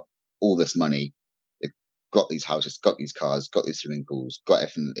 they've got all this money, they've got these houses, got these cars, got these swimming pools, got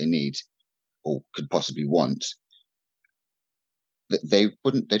everything that they need or could possibly want. they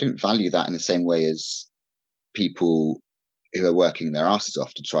don't value that in the same way as people who are working their asses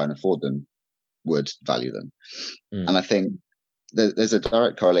off to try and afford them would value them. And I think there's a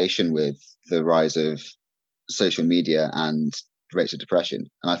direct correlation with the rise of social media and rates of depression.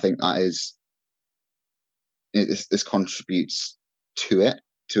 And I think that is, this contributes to it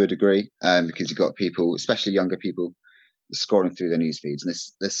to a degree, because you've got people, especially younger people, scrolling through their news feeds, and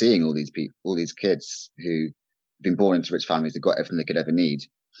they're seeing all these people, all these kids who've been born into rich families, they've got everything they could ever need,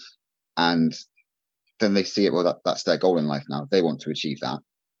 and then they see it. Well, that's their goal in life now. They want to achieve that,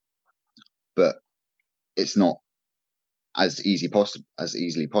 but it's not as easily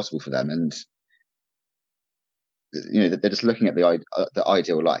possible for them. And they're just looking at the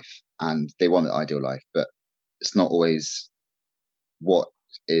ideal life, and they want the ideal life, but it's not always what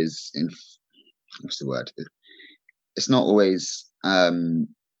is in. What's the word? It's not always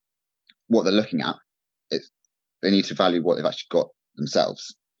what they're looking at. They need to value what they've actually got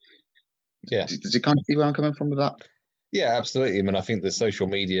themselves. Yeah. Does it kind of see where I'm coming from with that? Yeah, absolutely. I mean, I think the social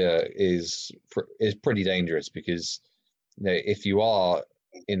media is pretty dangerous, because if you are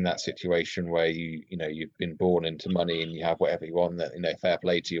in that situation where you've been born into money and you have whatever you want, that fair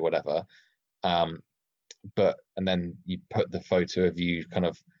play to you, whatever. And then you put the photo of you kind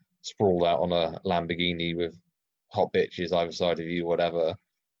of sprawled out on a Lamborghini with hot bitches either side of you, whatever.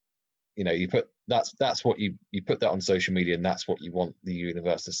 You put that's what you put that on social media, and that's what you want the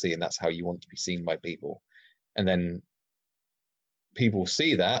universe to see, and that's how you want to be seen by people. And then people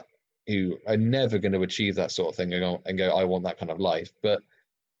see that, who are never going to achieve that sort of thing, and go, I want that kind of life. But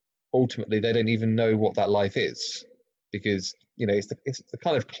ultimately, they don't even know what that life is, because it's the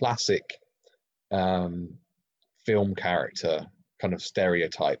kind of classic film character kind of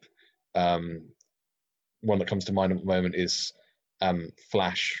stereotype. One that comes to mind at the moment is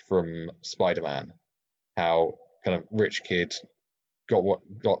Flash from Spider-Man. How kind of rich kid got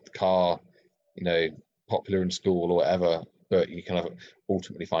the car, popular in school or whatever, but you kind of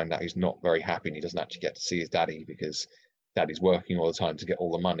ultimately find out he's not very happy, and he doesn't actually get to see his daddy because daddy's working all the time to get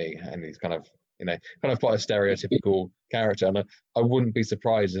all the money, and he's kind of quite a stereotypical character. And I wouldn't be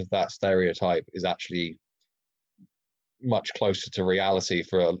surprised if that stereotype is actually much closer to reality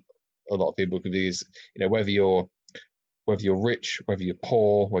for a lot of people, because whether you're rich, whether you're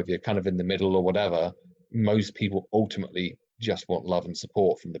poor, whether you're kind of in the middle or whatever, most people ultimately just want love and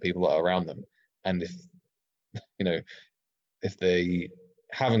support from the people that are around them. And if they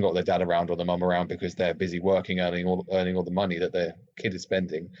haven't got their dad around or their mum around because they're busy working, earning all the money that their kid is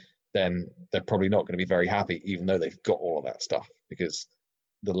spending, then they're probably not going to be very happy, even though they've got all of that stuff, because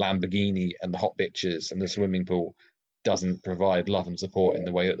the Lamborghini and the hot bitches and the swimming pool doesn't provide love and support in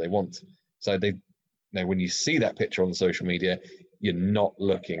the way that they want. So when you see that picture on social media, you're not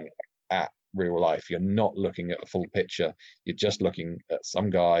looking at real life. You're not looking at a full picture. You're just looking at some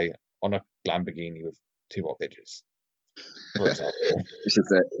guy on a Lamborghini with two hot bitches, for example.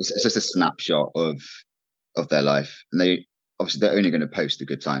 It's just a snapshot of their life, and they're only going to post the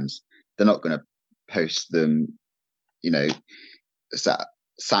good times. They're not going to post them,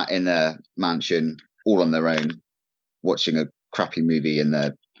 sat in their mansion all on their own, watching a crappy movie in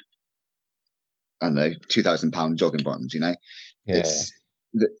their, I don't know, £2,000 jogging bottoms. Yeah.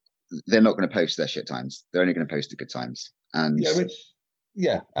 They're not going to post their shit times. They're only going to post the good times. And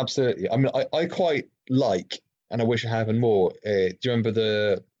yeah, absolutely. I mean, I quite like, and I wish I had more. Do you remember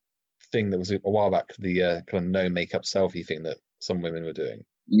the thing that was a while back, the kind of no makeup selfie thing that some women were doing?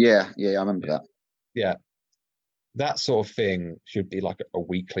 Yeah, I remember that. Yeah, that sort of thing should be like a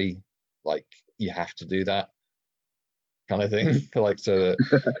weekly, like you have to do that kind of thing. Like, so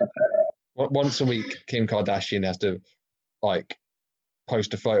that once a week, Kim Kardashian has to like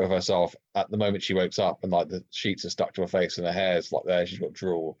post a photo of herself at the moment she wakes up, and like the sheets are stuck to her face and her hair's like there, she's got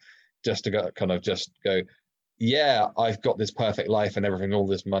drool, just to go, yeah, I've got this perfect life and everything, all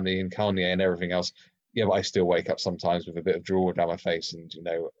this money and Kanye and everything else. Yeah, but I still wake up sometimes with a bit of drool down my face, and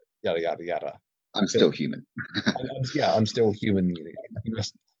yada yada yada. I'm still human. I'm still human.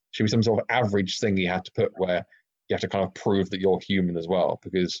 Should be some sort of average thing you have to put where you have to kind of prove that you're human as well,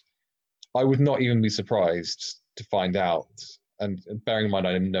 because I would not even be surprised to find out, and bearing in mind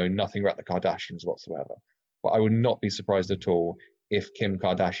I know nothing about the Kardashians whatsoever, but I would not be surprised at all if Kim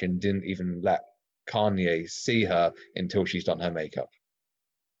Kardashian didn't even let Kanye see her until she's done her makeup.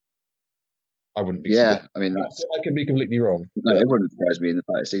 I wouldn't be surprised. I mean, I could be completely wrong. No, it wouldn't surprise me in the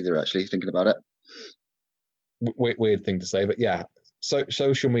slightest either, actually, thinking about it. Weird thing to say, but yeah, so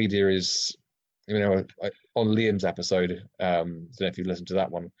social media is, on Liam's episode, I don't know if you've listened to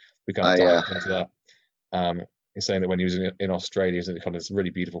that one, we kind of dived into that. He's saying that when he was in Australia, he was in kind of this really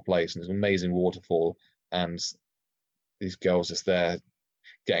beautiful place, and there's an amazing waterfall, and these girls just there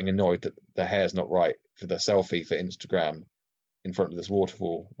getting annoyed that their hair's not right for the selfie for Instagram in front of this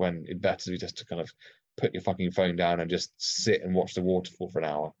waterfall, when it better be just to kind of put your fucking phone down and just sit and watch the waterfall for an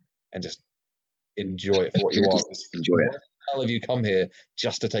hour and just enjoy it for what you want. Enjoy it. Why the hell have you come here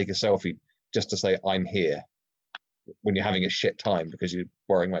just to take a selfie, just to say I'm here, when you're having a shit time because you're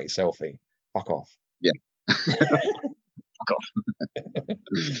worrying about your selfie? Fuck off. Yeah. Fuck off.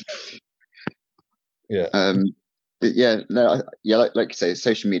 Yeah. Like you say,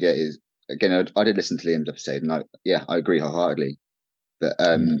 social media is, again, I did listen to Liam's episode, and I agree wholeheartedly. But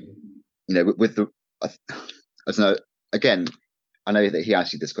with the, I don't know. Again, I know that he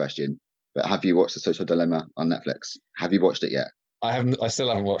asked you this question, but have you watched The Social Dilemma on Netflix? Have you watched it yet? I haven't. I still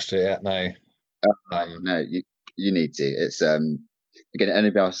haven't watched it yet. No. No, you need to. It's again,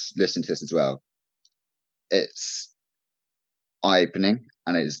 anybody else listening to this as well. It's eye-opening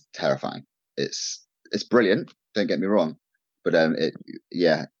and it is terrifying. It's brilliant. Don't get me wrong, but Give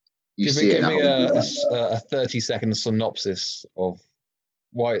me a 30-second synopsis of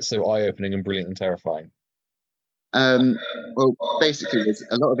why it's so eye-opening and brilliant and terrifying. Well, basically, there's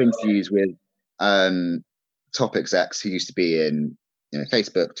a lot of interviews with top execs who used to be in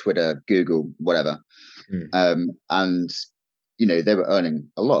Facebook, Twitter, Google, whatever, and they were earning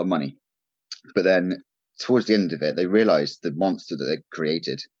a lot of money, but then towards the end of it, they realized the monster that they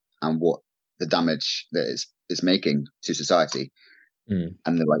created and what the damage that it's making to society. And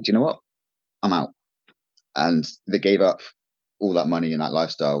they're like, you know what? I'm out. And they gave up all that money and that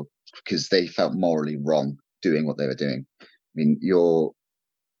lifestyle because they felt morally wrong doing what they were doing. I mean, your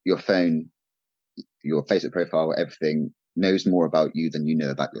phone, your Facebook profile, everything knows more about you than you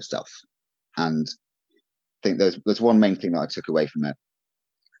know about yourself. And I think there's one main thing that I took away from it.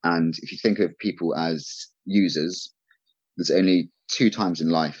 And if you think of people as users, there's only 2 times in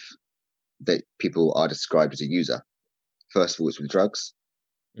life that people are described as a user. First of all, it's with drugs.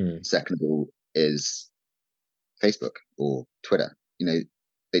 Second of all is Facebook or Twitter. They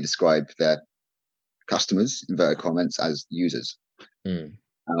describe their customers, inverted comments, as users. And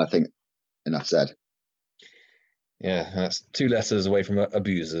I think enough said. Yeah, that's 2 letters away from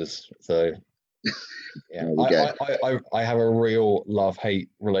abusers. So yeah, I have a real love-hate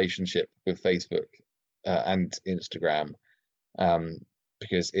relationship with Facebook and Instagram,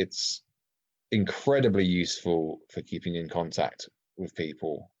 because it's incredibly useful for keeping in contact with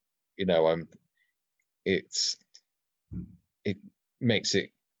people. It makes you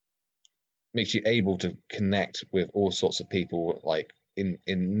able to connect with all sorts of people like in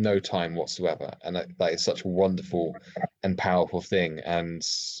no time whatsoever, and that is such a wonderful and powerful thing. And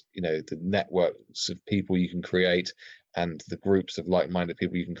the networks of people you can create and the groups of like-minded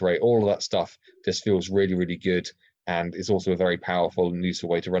people you can create, all of that stuff just feels really, really good, and it's also a very powerful and useful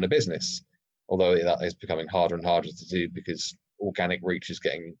way to run a business, although that is becoming harder and harder to do because organic reach is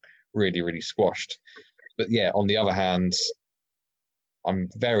getting really, really squashed. But yeah, on the other hand, I'm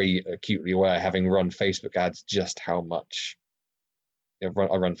very acutely aware, having run Facebook ads, just how much I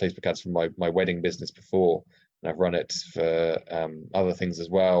run Facebook ads for my wedding business before, and I've run it for other things as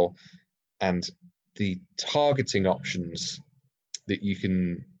well. And the targeting options that you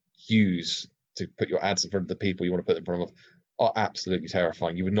can use to put your ads in front of the people you want to put in front of are absolutely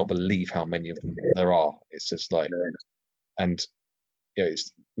terrifying. You would not believe how many of them there are. It's just like, and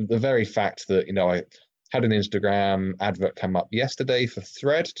it's the very fact that I had an Instagram advert come up yesterday for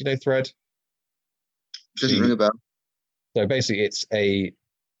Thread. Do you know Thread? Doesn't ring a bell. So basically, it's a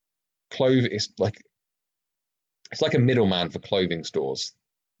it's like a middleman for clothing stores.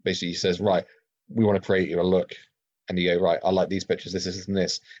 Basically, he says, right, we want to create you a look, and you go, right, I like these pictures, this, and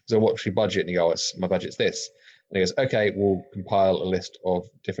this. So what's your budget? And you go, my budget's this. And he goes, okay, we'll compile a list of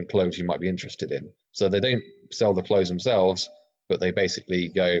different clothes you might be interested in. So they don't sell the clothes themselves, but they basically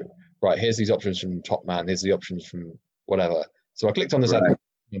go, right, here's these options from Top Man, here's the options from whatever. So I clicked on this ad,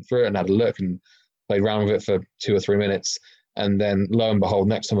 went through it and had a look and played around with it for 2 or 3 minutes. And then lo and behold,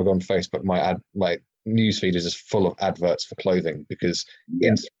 next time I go on Facebook, my newsfeed is just full of adverts for clothing, because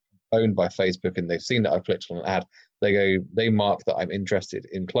it's owned by Facebook and they've seen that I've clicked on an ad. They mark that I'm interested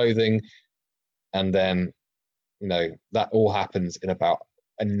in clothing. And then, that all happens in about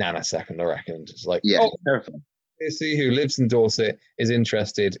a nanosecond, I reckon. It's like, terrifying. See who lives in Dorset is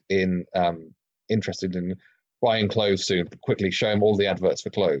interested in buying clothes soon. Quickly show him all the adverts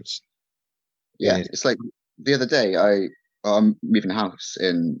for clothes. Yeah, it's like the other day I'm moving house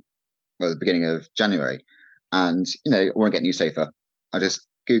in the beginning of January, and I want to get a new sofa. I just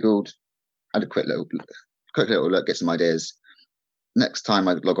googled, had a quick little look, get some ideas. Next time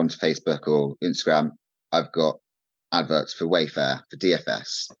I log on to Facebook or Instagram, I've got adverts for Wayfair, for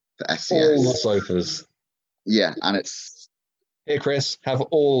DFS, for SCS. All the sofas. Yeah, and it's Here, Chris, have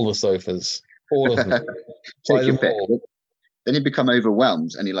all the sofas, all of them. Buy take your them pick. all. Then you become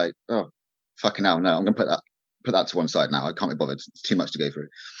overwhelmed, and you're like, oh, fucking hell, no, I'm gonna put that to one side now. I can't be bothered. It's too much to go through.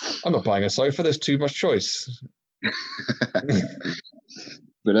 I'm not buying a sofa. There's too much choice.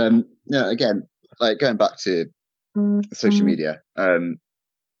 But yeah, again, like going back to social media,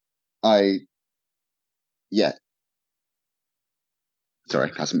 I yeah,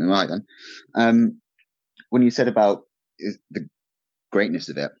 sorry, had something right then. When you said about the greatness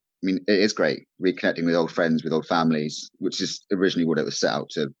of it, I mean, it is great reconnecting with old friends, with old families, which is originally what it was set out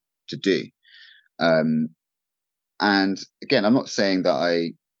to do. And again, I'm not saying that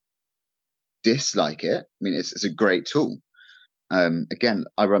I dislike it. I mean, it's a great tool. Again,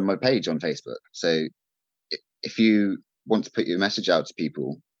 I run my page on Facebook, so if you want to put your message out to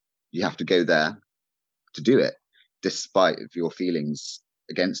people, you have to go there to do it, despite of your feelings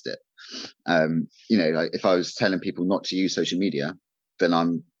against it. Like if I was telling people not to use social media, then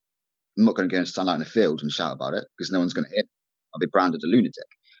I'm not going to go and stand out in a field and shout about it because no one's going to hear. I'll be branded a lunatic.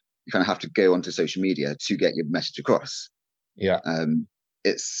 You kind of have to go onto social media to get your message across. Yeah.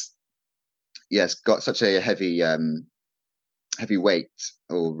 It's got such a heavy weight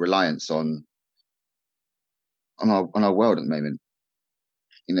or reliance on our world at the moment.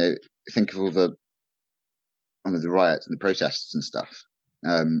 Think of all the riots and the protests and stuff.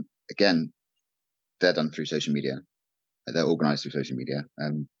 Again, they're done through social media. They're organized through social media.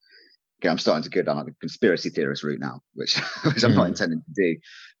 Okay, I'm starting to go down like a conspiracy theorist route now, which I'm not intending to do.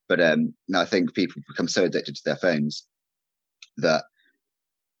 But no, I think people become so addicted to their phones that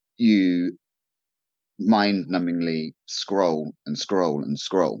you mind-numbingly scroll and scroll and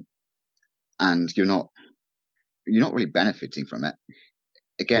scroll, and you're not really benefiting from it.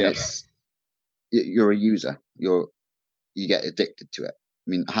 Again, it's you're a user. You get addicted to it. I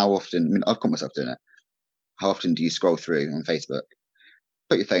mean, how often? I mean, I've caught myself doing it. How often do you scroll through on Facebook,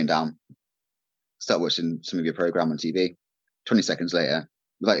 put your phone down, start watching some of your program on TV? 20 seconds later,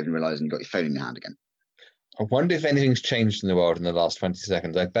 without even realizing you've got your phone in your hand again. I wonder if anything's changed in the world in the last 20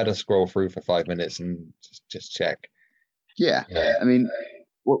 seconds. I'd better scroll through for 5 minutes and just check. Yeah. I mean,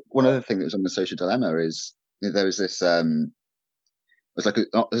 one other thing that was on the Social Dilemma is there was this. There's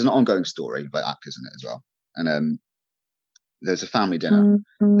an ongoing story about actors in it as well, and there's a family dinner.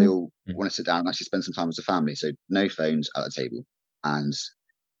 They all want to sit down and actually spend some time as a family, so no phones at the table, and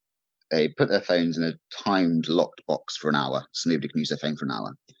they put their phones in a timed locked box for an hour, so nobody can use their phone for an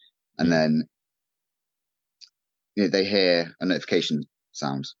hour, and then they hear a notification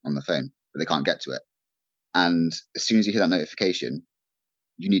sound on the phone, but they can't get to it. And as soon as you hear that notification,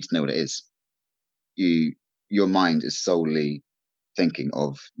 you need to know what it is. Your mind is solely thinking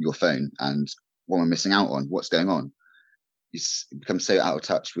of your phone and what we're missing out on, what's going on. You become so out of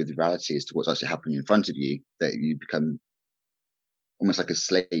touch with reality as to what's actually happening in front of you that you become almost like a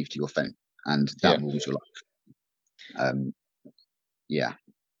slave to your phone, and that rules your life. Yeah,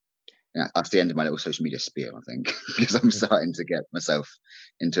 that's the end of my little social media spiel, I think, because I'm starting to get myself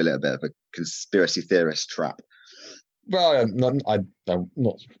into a little bit of a conspiracy theorist trap. Well, I'm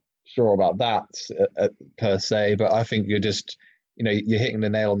not sure about that per se, but I think you're just, you're hitting the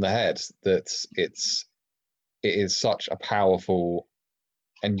nail on the head that it is such a powerful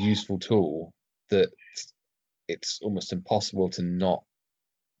and useful tool that it's almost impossible to not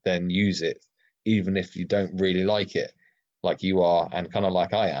then use it, even if you don't really like it, like you are and kind of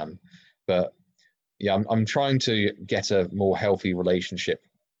like I am. But yeah, I'm trying to get a more healthy relationship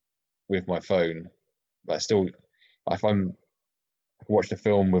with my phone. But still, I watched a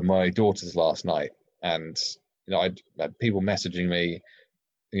film with my daughters last night, and I had people messaging me,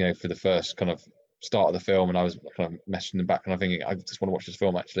 for the first kind of start of the film, and I was kind of messaging them back, and I'm thinking, I just want to watch this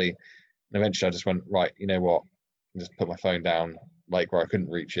film actually. And eventually, I just went, right, you know what? I just put my phone down, like where I couldn't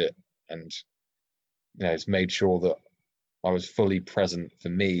reach it, and it's made sure that I was fully present for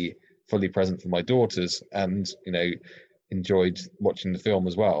me, fully present for my daughters, and enjoyed watching the film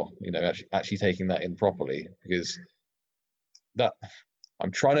as well. Actually taking that in properly, because that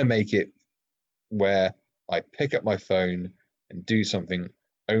I'm trying to make it where I pick up my phone and do something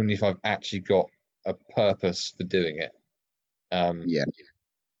only if I've actually got a purpose for doing it. I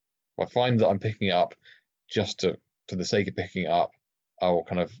find that I'm picking it up just for the sake of picking it up. I'll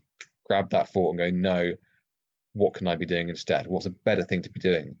kind of grab that thought and go, no, what can I be doing instead? What's a better thing to be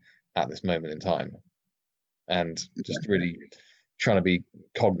doing at this moment in time? And just really trying to be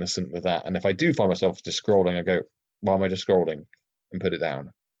cognizant with that. And if I do find myself just scrolling, I go, why am I just scrolling? And put it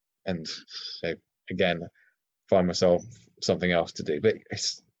down. And again, find myself something else to do. But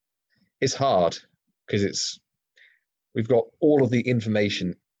it's hard because we've got all of the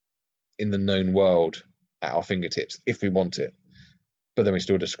information in the known world at our fingertips if we want it, but then we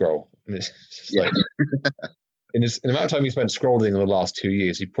still just scroll. And it's just like, in the amount of time you spent scrolling in the last 2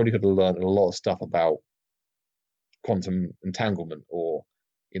 years, you probably could have learned a lot of stuff about quantum entanglement, or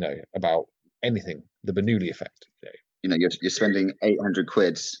about anything, the Bernoulli effect. You're spending 800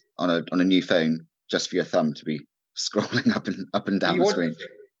 quid on a new phone just for your thumb to be scrolling up and down the screen.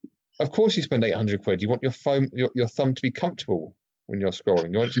 Of course, you spend 800 quid. You want your phone, your thumb to be comfortable when you're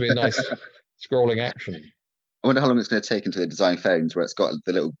scrolling. You want it to be a nice scrolling action. I wonder how long it's going to take until they design phones where it's got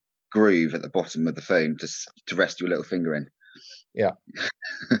the little groove at the bottom of the phone to rest your little finger in. Yeah,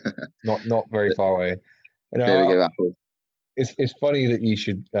 not very far away. There we go, Apple. It's funny that you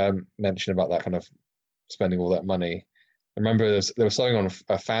should mention about that kind of spending all that money. I remember there was something on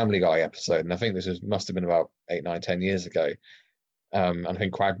a Family Guy episode, and I think must have been about 8, 9, 10 years ago. And I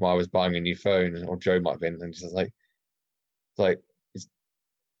think Quagmire was buying a new phone, or Joe might have been, and just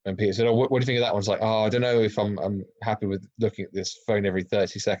and Peter said, "Oh, what do you think of that one?" It's like, "Oh, I don't know if I'm happy with looking at this phone every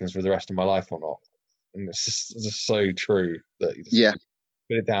 30 seconds for the rest of my life or not." And it's just so true that you just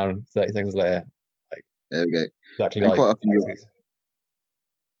put it down 30 seconds later. Like, there we go. Exactly. Quite often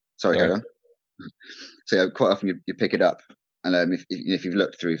sorry, carry on. So quite often you pick it up, and if you've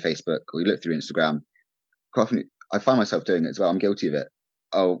looked through Facebook or you look through Instagram, quite often I find myself doing it as well. I'm guilty of it.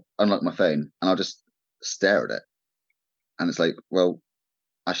 I'll unlock my phone and I'll just stare at it, and it's like, well,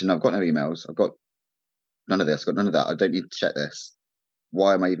 actually, no, I've got no emails. I've got none of this. I've got none of that. I don't need to check this.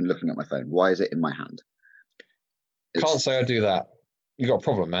 Why am I even looking at my phone? Why is it in my hand? Can't say I do that. You got a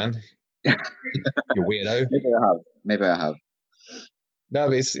problem, man. You weirdo. Maybe I have. No,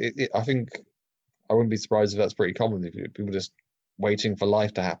 but I think I wouldn't be surprised if that's pretty common. If people just waiting for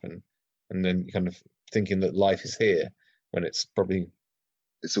life to happen, and then kind of thinking that life is here when it's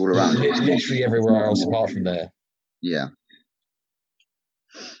all around. Literally everywhere else apart from there. Yeah.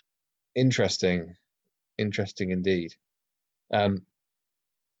 Interesting indeed.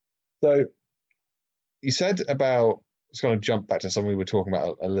 So you said about, it's going to jump back to something we were talking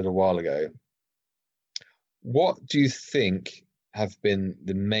about a little while ago. What do you think have been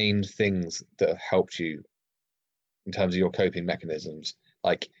the main things that have helped you in terms of your coping mechanisms?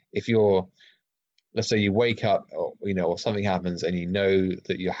 Like, if let's say you wake up, or something happens and you know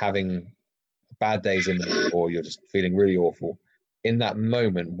that you're having bad days or you're just feeling really awful, in that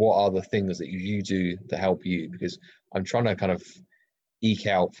moment, what are the things that you do to help you? Because I'm trying to kind of eke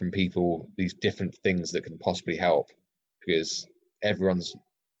out from people these different things that can possibly help, because everyone's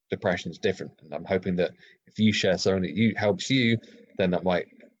depression is different, and I'm hoping that if you share something that helps you, then that might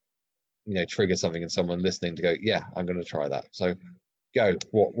trigger something in someone listening to go, yeah, I'm going to try that. So go,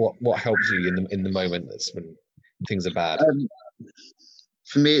 what helps you in the moment that's when things are bad?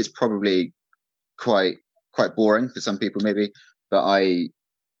 For me, it's probably quite boring for some people maybe, but I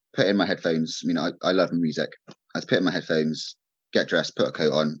put in my headphones. I love music. I just put in my headphones, get dressed, put a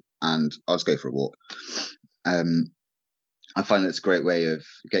coat on, and I'll just go for a walk. I find that it's a great way of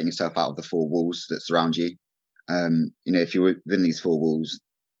getting yourself out of the four walls that surround you. If you're within these four walls,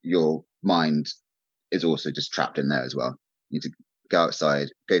 your mind is also just trapped in there as well. You need to go outside,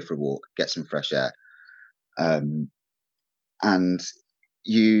 go for a walk, get some fresh air. And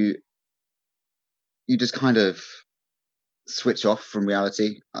you just kind of switch off from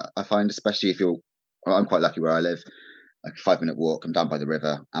reality. I find, especially I'm quite lucky where I live, like a 5-minute walk, I'm down by the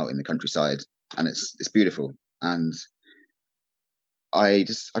river out in the countryside, and it's beautiful. And I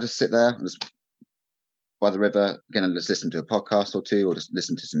just sit there just by the river again, and just listen to a podcast or two, or just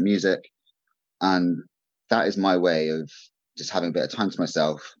listen to some music. And that is my way of just having a bit of time to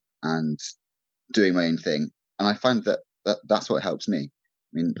myself and doing my own thing. And I find that's what helps me.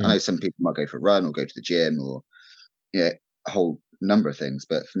 I know some people might go for a run or go to the gym or a whole number of things,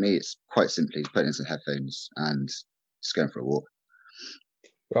 but for me, it's quite simply putting in some headphones and just going for a walk.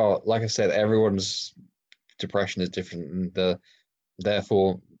 Well, like I said, everyone's depression is different, and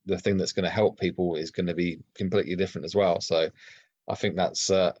therefore the thing that's going to help people is going to be completely different as well. So I think that's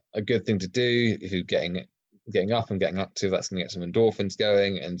a good thing to do. If you're getting up and getting active, that's going to get some endorphins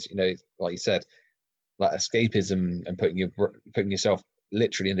going, and like you said, like escapism and putting yourself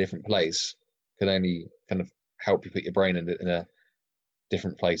literally in a different place can only kind of help you put your brain in a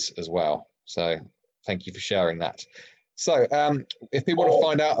different place as well. So thank you for sharing that. So if people want to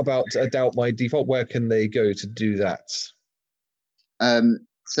find out about Doubt My Default, where can they go to do that?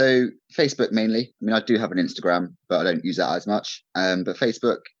 So Facebook mainly. I do have an Instagram, but I don't use that as much. But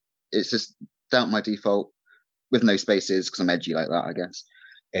Facebook, it's just Doubt My Default with no spaces, because I'm edgy like that, I guess.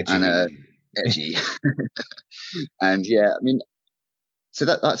 Edgy. And yeah, so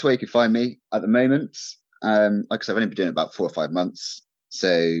that's where you can find me at the moment. Like I said, I've only been doing it about 4 or 5 months,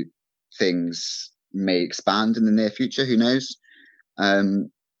 so things may expand in the near future. Who knows?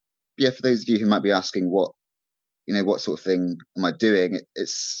 Yeah, for those of you who might be asking what sort of thing am I doing,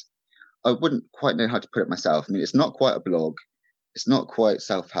 I wouldn't quite know how to put it myself. I mean, it's not quite a blog. It's not quite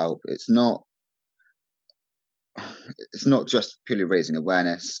self-help. It's not just purely raising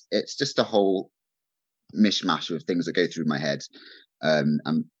awareness. It's just a whole mishmash of things that go through my head. I'm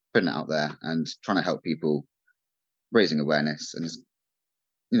putting it out there and trying to help people, raising awareness. And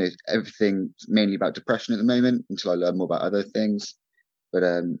everything mainly about depression at the moment until I learn more about other things. But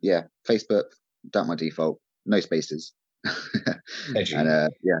yeah, Facebook, down my default, no spaces.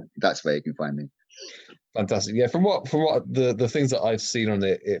 And yeah, that's where you can find me. Fantastic. Yeah, from what the things that I've seen on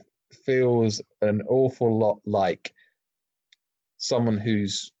it, it feels an awful lot like someone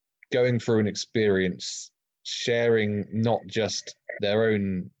who's going through an experience, sharing not just their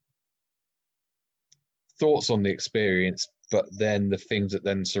own thoughts on the experience, but then the things that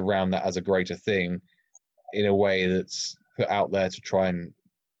then surround that as a greater thing in a way that's put out there to try and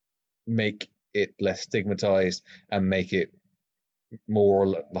make it less stigmatized and make it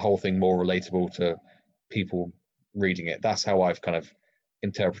the whole thing more relatable to people reading it. That's how I've kind of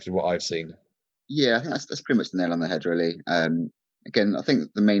interpreted what I've seen. Yeah, I think that's pretty much the nail on the head, really. Again, I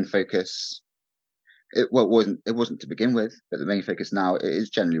think the main focus, it wasn't to begin with, but the main focus now is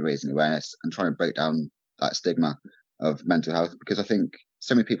generally raising awareness and trying to break down that stigma of mental health, because I think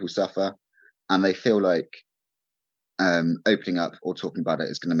so many people suffer and they feel like opening up or talking about it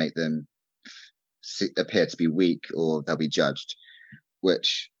is going to make them appear to be weak or they'll be judged,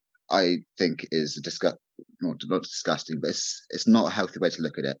 which I think is not disgusting, but it's not a healthy way to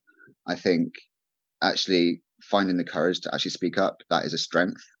look at it. I think actually finding the courage to actually speak up, that is a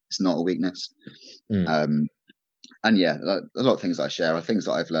strength. It's not a weakness. And yeah, a lot of things I share are things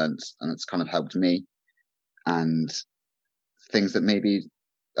that I've learned and it's kind of helped me, and things that maybe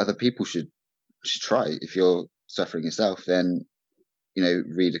other people should try. If you're suffering yourself, then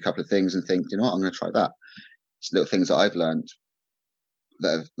read a couple of things and think, what, I'm going to try that. It's little things that I've learned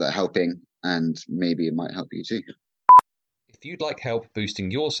that are helping, and maybe it might help you too. If you'd like help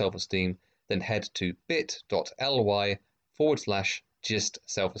boosting your self-esteem, then head to bit.ly/gist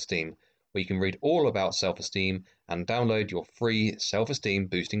self-esteem, where you can read all about self-esteem and download your free self-esteem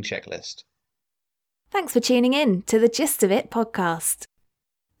boosting checklist. Thanks for tuning in to the Gist of It podcast.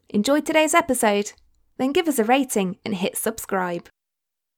 Enjoyed today's episode? Then give us a rating and hit subscribe.